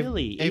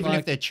 Really? Even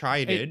if they're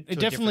traded... It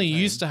definitely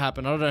used to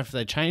happen. I don't know if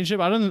they changed it.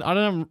 But I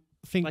don't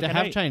think they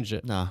have changed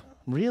it. No.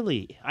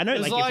 Really? I know, It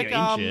was if you're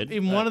injured.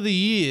 in one of the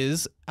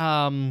years,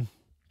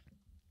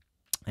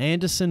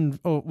 Anderson,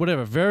 or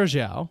whatever,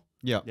 Verjao...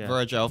 Yeah.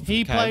 Virgil.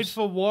 He played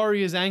for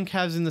Warriors and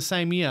Cavs in the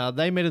same year.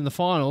 They met in the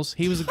finals.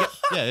 He was it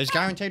was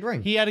guaranteed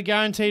ring. He had a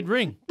guaranteed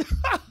ring, and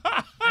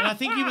I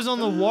think he was on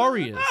the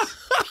Warriors.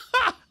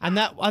 And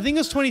I think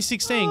it was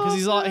 2016 because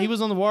he was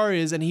on the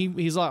Warriors, and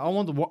he's like,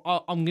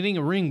 I'm getting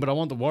a ring, but I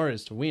want the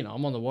Warriors to win.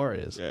 I'm on the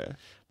Warriors. Yeah.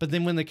 But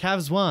then when the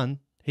Cavs won,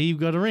 he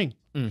got a ring.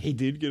 He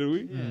did get a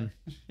win.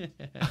 Yeah.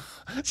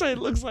 So it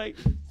looks like.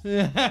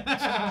 And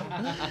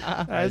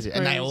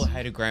they all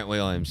hated Grant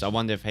Williams. I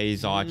wonder if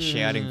he's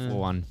shouting for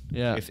one.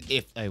 Yeah.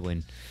 If they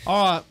win.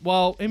 All right.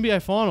 Well,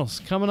 NBA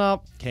Finals coming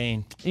up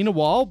in a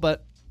while,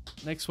 but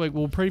next week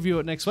we'll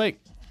preview it next week.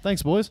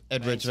 Thanks, boys.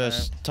 Edwards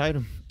versus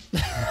Tatum.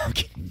 I'm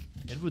kidding.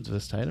 Edwards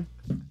versus Tatum.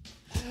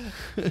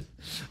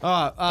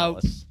 All right. All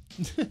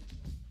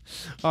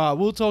right.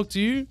 We'll talk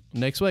to you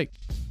next week.